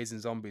they're raising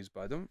zombies,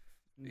 but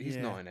he's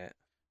not in it.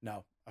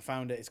 No, I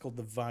found it. It's called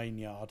The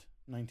Vineyard,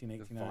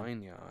 1989. The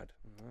Vineyard.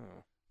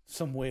 Oh.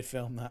 Some weird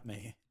film that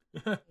me.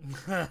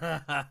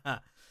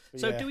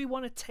 So, do we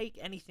want to take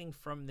anything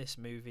from this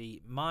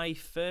movie? My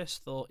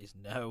first thought is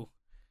no.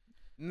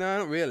 No,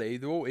 not really.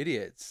 They're all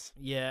idiots.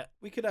 Yeah.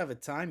 We could have a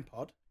time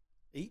pod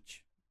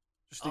each.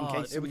 Just in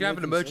case. We can have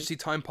an emergency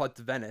time pod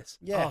to Venice.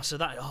 Yeah. Oh, so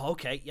that... Oh,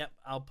 okay. Yep.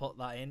 I'll put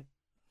that in.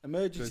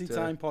 Emergency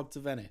time pod to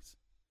Venice.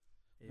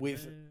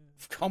 With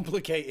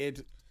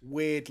complicated,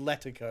 weird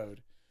letter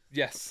code.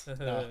 Yes.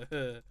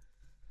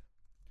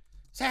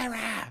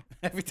 Sarah.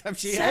 Every time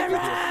she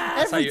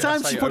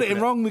put it in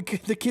wrong, the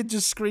kid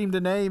just screamed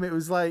a name. It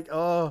was like,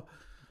 oh,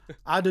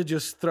 I'd have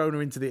just thrown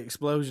her into the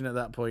explosion at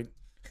that point.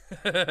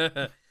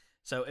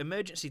 So,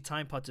 emergency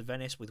time pod to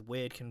Venice with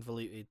weird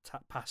convoluted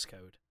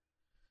passcode.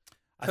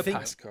 I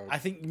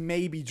think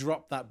maybe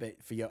drop that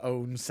bit for your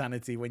own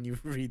sanity when you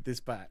read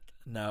this back.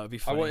 No, it'd be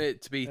funny. I want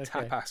it to be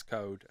tapas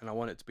code, and I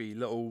want it to be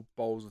little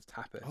bowls of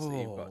tapas.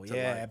 Oh,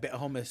 yeah, a bit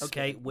of hummus.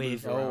 Okay,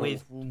 with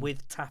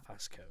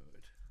tapas code.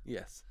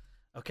 Yes.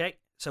 Okay,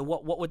 so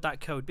what would that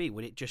code be?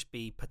 Would it just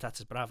be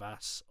patatas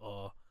bravas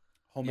or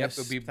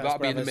hummus? Yep,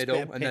 that'd be in the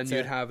middle, and then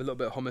you'd have a little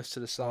bit of hummus to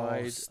the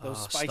side.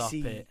 Those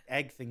spicy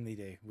egg thing they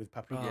do with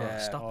paprika. Yeah.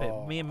 Stop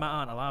it. Me and Matt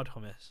aren't allowed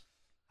hummus.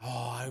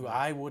 Oh,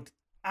 I would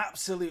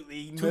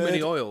absolutely too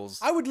many oils.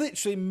 I would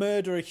literally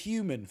murder a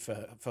human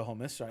for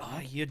hummus right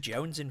now. You're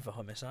jonesing for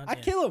hummus, aren't you?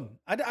 I'd kill him.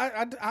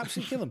 I'd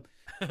absolutely kill him.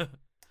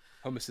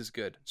 Hummus is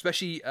good,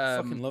 especially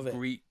fucking love it.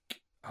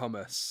 Greek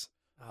hummus.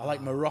 I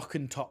like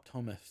Moroccan topped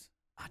hummus.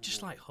 I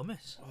just like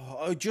hummus.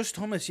 Oh, just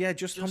hummus, yeah,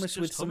 just hummus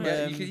with some.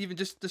 Yeah, you could even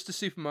just the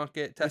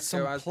supermarket Tesco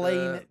some has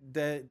plain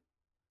the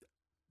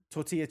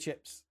tortilla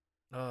chips.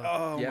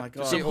 Oh my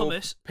god! Some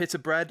hummus, pita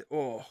bread.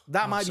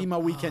 That might be my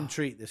weekend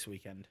treat this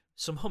weekend.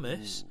 Some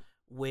hummus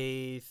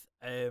with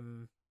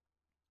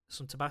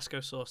some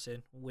Tabasco sauce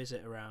in, whiz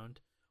it around,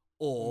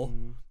 or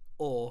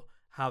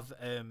have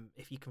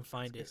if you can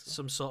find it,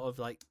 some sort of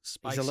like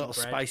spicy. He's a little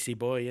bread. Spicy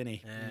boy, isn't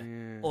he?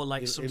 Yeah. Or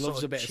like some he loves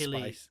sort a bit of chili.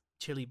 Of spice.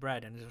 Chili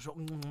bread and just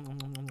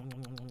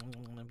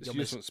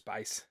use some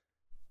spice.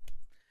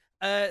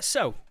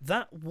 So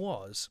that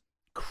was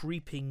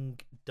Creeping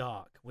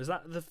Dark. Was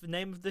that the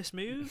name of this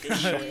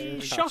movie?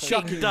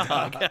 Shocking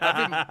Dark.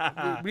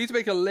 We need to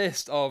make a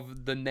list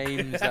of the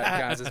names that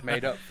Gaz has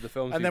made up for the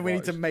films, and then we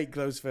need to make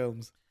those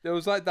films. There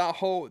was like that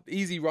whole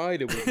Easy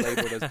Rider was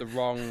labelled as the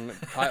wrong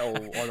title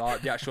on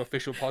the actual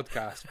official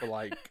podcast for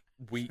like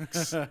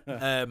weeks,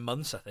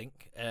 months, I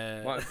think.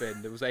 Might have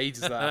been. There was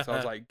ages of that, so I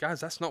was like,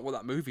 guys, that's not what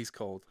that movie's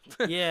called.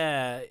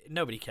 Yeah,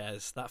 nobody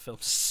cares. That film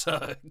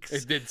sucks.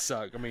 It did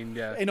suck. I mean,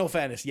 yeah. In all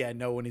fairness, yeah,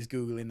 no one is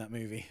Googling that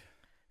movie.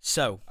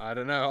 So I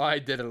don't know. I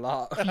did a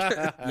lot.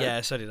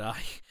 Yeah, so did I.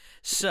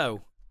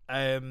 So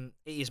it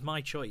is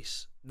my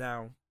choice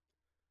now.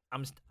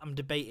 I'm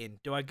debating.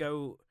 Do I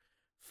go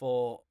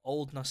for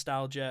old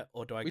nostalgia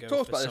or do I go for something else? We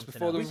talked about this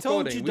before the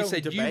recording. We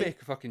said you make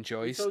a fucking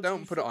choice.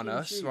 Don't put it on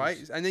us, right?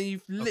 And then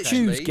you've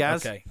literally choose,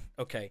 Gaz.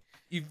 Okay.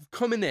 You've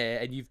come in here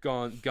and you've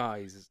gone,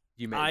 guys.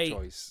 You made a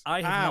choice.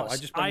 I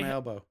just broke my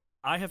elbow.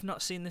 I have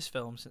not seen this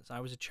film since I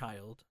was a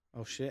child.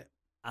 Oh shit!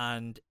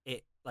 And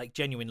it, like,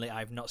 genuinely,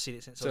 I've not seen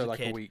it since I was a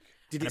kid. A week.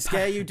 Did it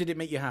scare you? Did it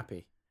make you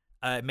happy?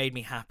 It made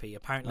me happy.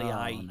 Apparently,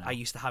 I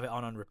used to have it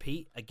on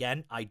repeat.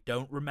 Again, I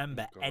don't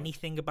remember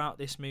anything about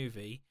this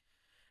movie.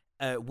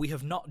 We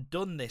have not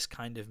done this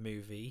kind of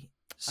movie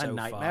so far. A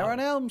Nightmare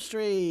on Elm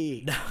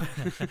Street.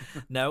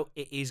 No,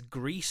 it is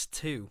Grease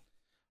 2.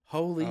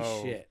 Holy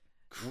shit.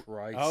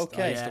 Christ.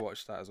 Okay. I used to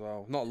watch that as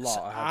well. Not a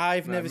lot.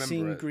 I've never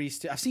seen Grease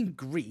 2. I've seen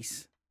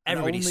Grease.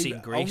 Everybody's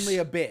seen Grease. Only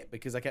a bit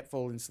because I kept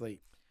falling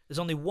asleep. There's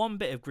only one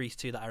bit of Grease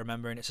 2 that I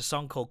remember, and it's a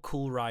song called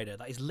Cool Rider.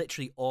 That is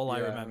literally all I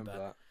remember.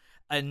 That.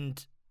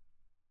 And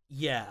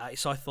yeah,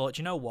 so I thought,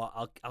 you know what?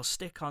 I'll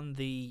stick on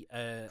the.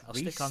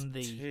 Grease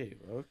 2.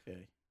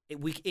 Okay.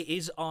 It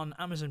is on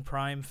Amazon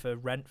Prime for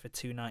rent for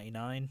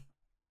 $2.99.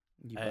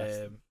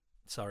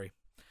 Sorry,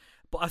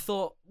 but I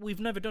thought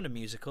we've never done a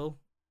musical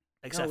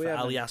except for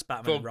Alias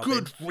Batman and Robin. For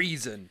good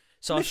reason.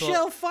 So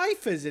Michelle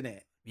Pfeiffer's in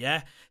it.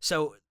 Yeah.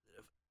 So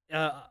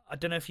I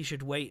don't know if you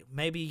should wait.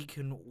 Maybe you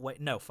can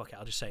wait. No, fuck it.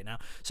 I'll just say it now.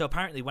 So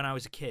apparently, when I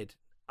was a kid,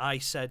 I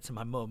said to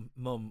my mum,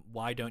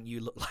 why don't you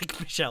look like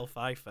Michelle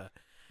Pfeiffer?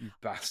 You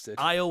bastard.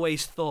 I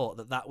always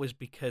thought that was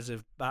because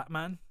of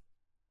Batman.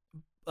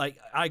 Like,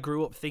 I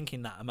grew up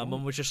thinking that, and my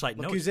mum was just like,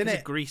 no, it's because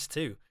of Grease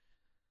 2.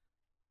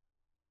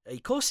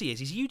 Of course he is.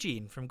 He's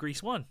Eugene from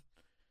Grease 1. Of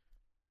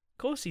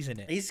course he's in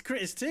it. He's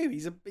Critters 2.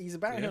 He's a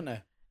bounty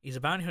hunter. He's a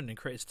bounty hunter in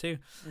Critters 2.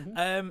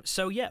 Mm-hmm.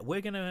 So yeah,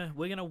 we're gonna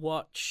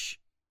watch.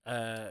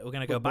 We're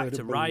gonna go back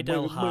to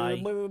Rydell High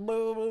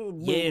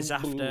years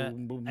after,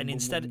 and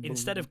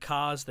instead of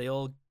cars, they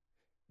all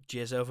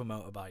jizz over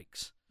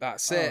motorbikes.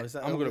 That's it.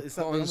 I'm going to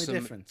put on some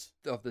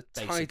of the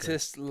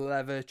tightest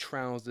leather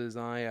trousers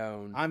I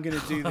own. I'm going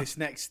to do this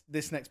next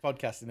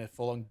podcast in a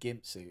full-on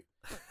gimp suit.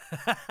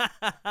 Yeah.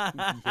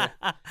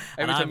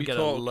 Every time you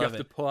talk, you have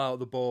to pull out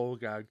the ball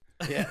gag.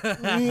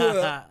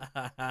 Yeah.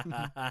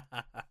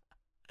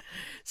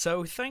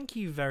 So thank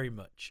you very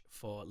much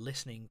for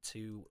listening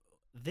to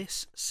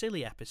this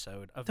silly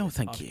episode of this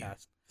podcast. You.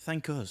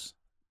 Thank us.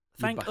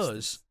 Thank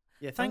us.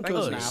 Yeah, thank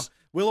us now.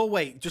 We'll all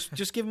wait.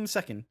 Just give them a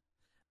second.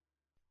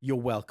 You're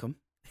welcome.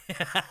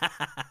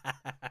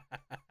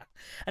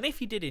 And if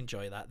you did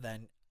enjoy that,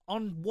 then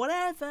on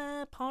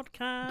whatever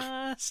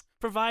podcast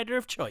provider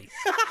of choice.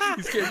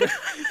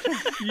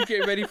 You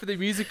getting ready for the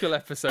musical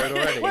episode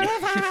already?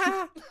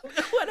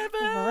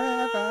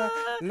 Whatever.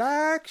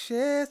 Like,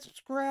 share,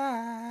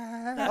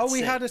 subscribe.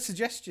 We had a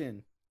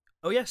suggestion.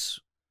 Oh, yes.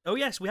 Oh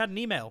yes, we had an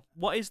email.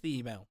 What is the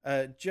email?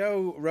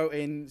 Joe wrote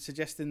in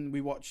suggesting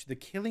we watch The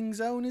Killing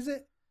Zone. Is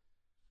it?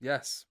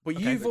 Yes. But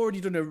you've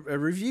already done a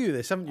review of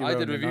this, haven't you? I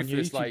did a Ronan, review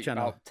for this like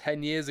channel? about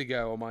 10 years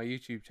ago on my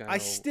YouTube channel. I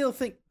still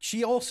think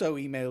she also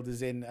emailed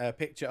us in a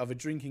picture of a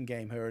drinking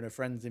game her and her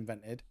friends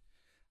invented.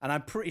 And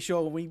I'm pretty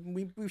sure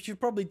we should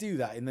probably do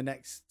that in the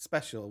next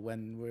special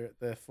when we're at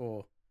the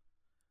 4.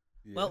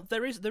 Yeah. Well,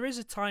 there is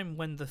a time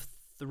when the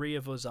 3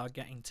 of us are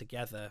getting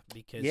together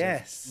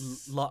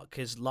because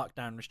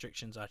lockdown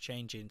restrictions are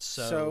changing.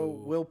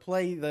 So we'll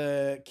play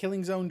the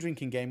Killing Zone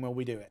drinking game while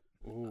we do it.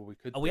 Ooh, we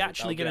could. Are we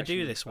actually going to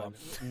do this one?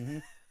 Mm-hmm.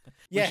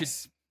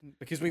 Yes,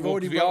 because we've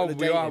already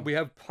we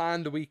have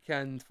planned a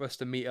weekend for us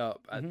to meet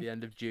up at the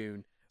end of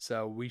June.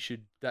 So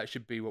that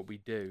should be what we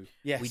do.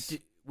 Yes,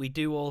 we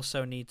do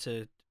also need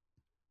to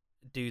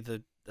do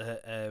the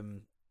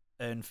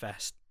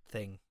Urnfest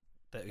thing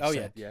that we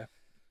said. Yeah.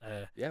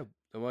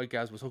 Don't worry,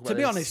 guys. We'll talk about To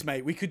be honest,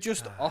 mate, we could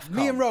just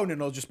me and Ronan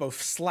will just both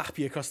slap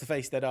you across the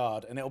face dead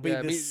hard, and it'll be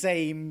the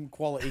same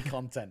quality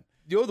content.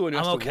 You're the one who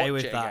has I'm to okay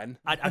watch with it that. Again.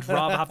 I'd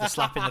rather have the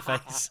slap in the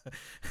face.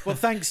 Well,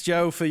 thanks,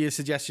 Joe, for your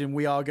suggestion.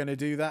 We are going to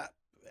do that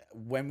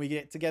when we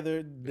get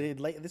together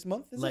later this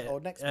month, is it?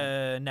 Or next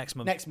month? Next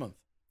month. Next month.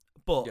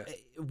 But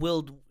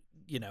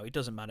it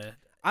doesn't matter.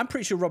 I'm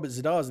pretty sure Robert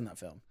Zadar's in that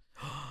film.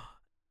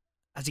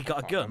 Has he got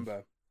a gun?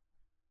 Remember.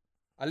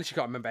 I literally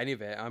can't remember any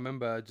of it. I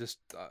remember just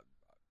I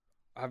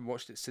haven't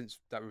watched it since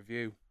that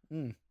review.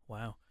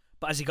 Wow.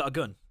 But has he got a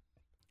gun?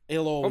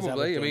 He'll always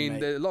probably. Have a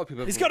gun, a lot of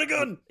people. He's got a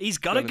gun. He's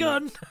got a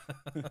gun.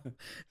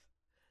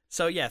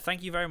 So yeah,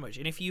 thank you very much.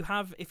 And if you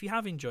have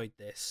enjoyed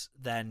this,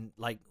 then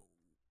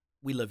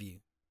we love you,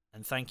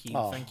 and thank you.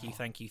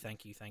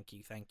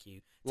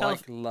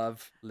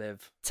 Love,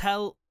 live.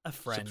 Tell a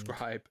friend.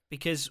 Subscribe.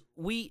 Because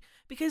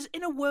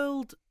in a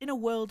world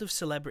of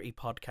celebrity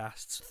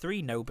podcasts,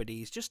 3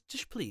 nobodies,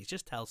 just please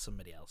tell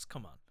somebody else.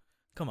 Come on.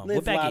 Live,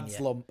 we're begging lads,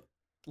 you.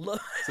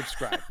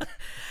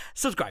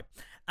 Subscribe.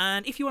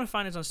 And if you want to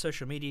find us on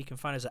social media, you can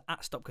find us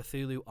at Stop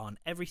Cthulhu on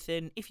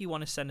everything. If you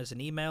want to send us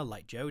an email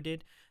like Joe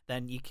did,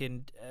 then you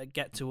can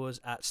get to us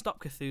at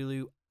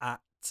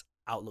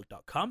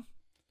stopcthulhu@outlook.com.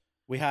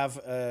 We have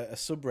a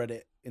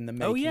subreddit in the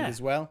making as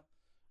well.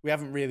 We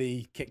haven't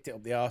really kicked it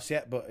up the arse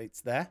yet, but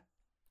it's there.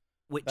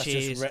 Which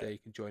is you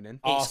can join in.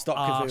 Stop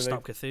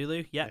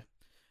Cthulhu. Yeah.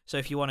 So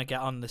if you want to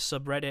get on the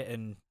subreddit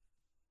and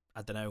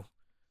I don't know,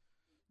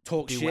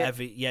 do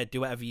whatever you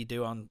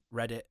do on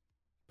Reddit.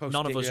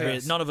 None of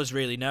us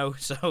really know,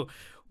 so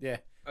yeah.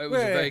 It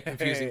was a very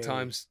confusing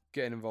times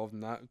getting involved in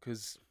that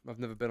because I've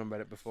never been on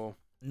Reddit before.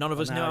 None of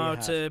us know how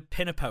to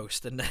pin a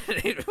post, and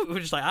we're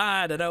just like,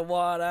 I don't know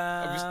what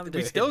I'm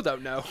doing. We still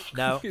don't know.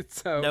 No,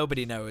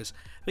 nobody knows.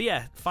 But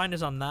yeah, find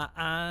us on that,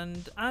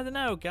 and I don't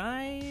know,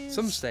 guys.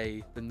 Some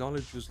say the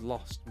knowledge was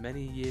lost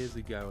many years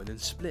ago and then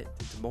split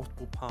into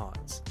multiple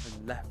parts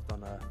and left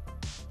on a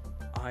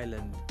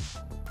island.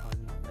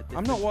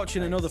 I'm not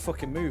watching another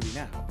fucking movie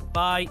now.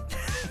 Bye.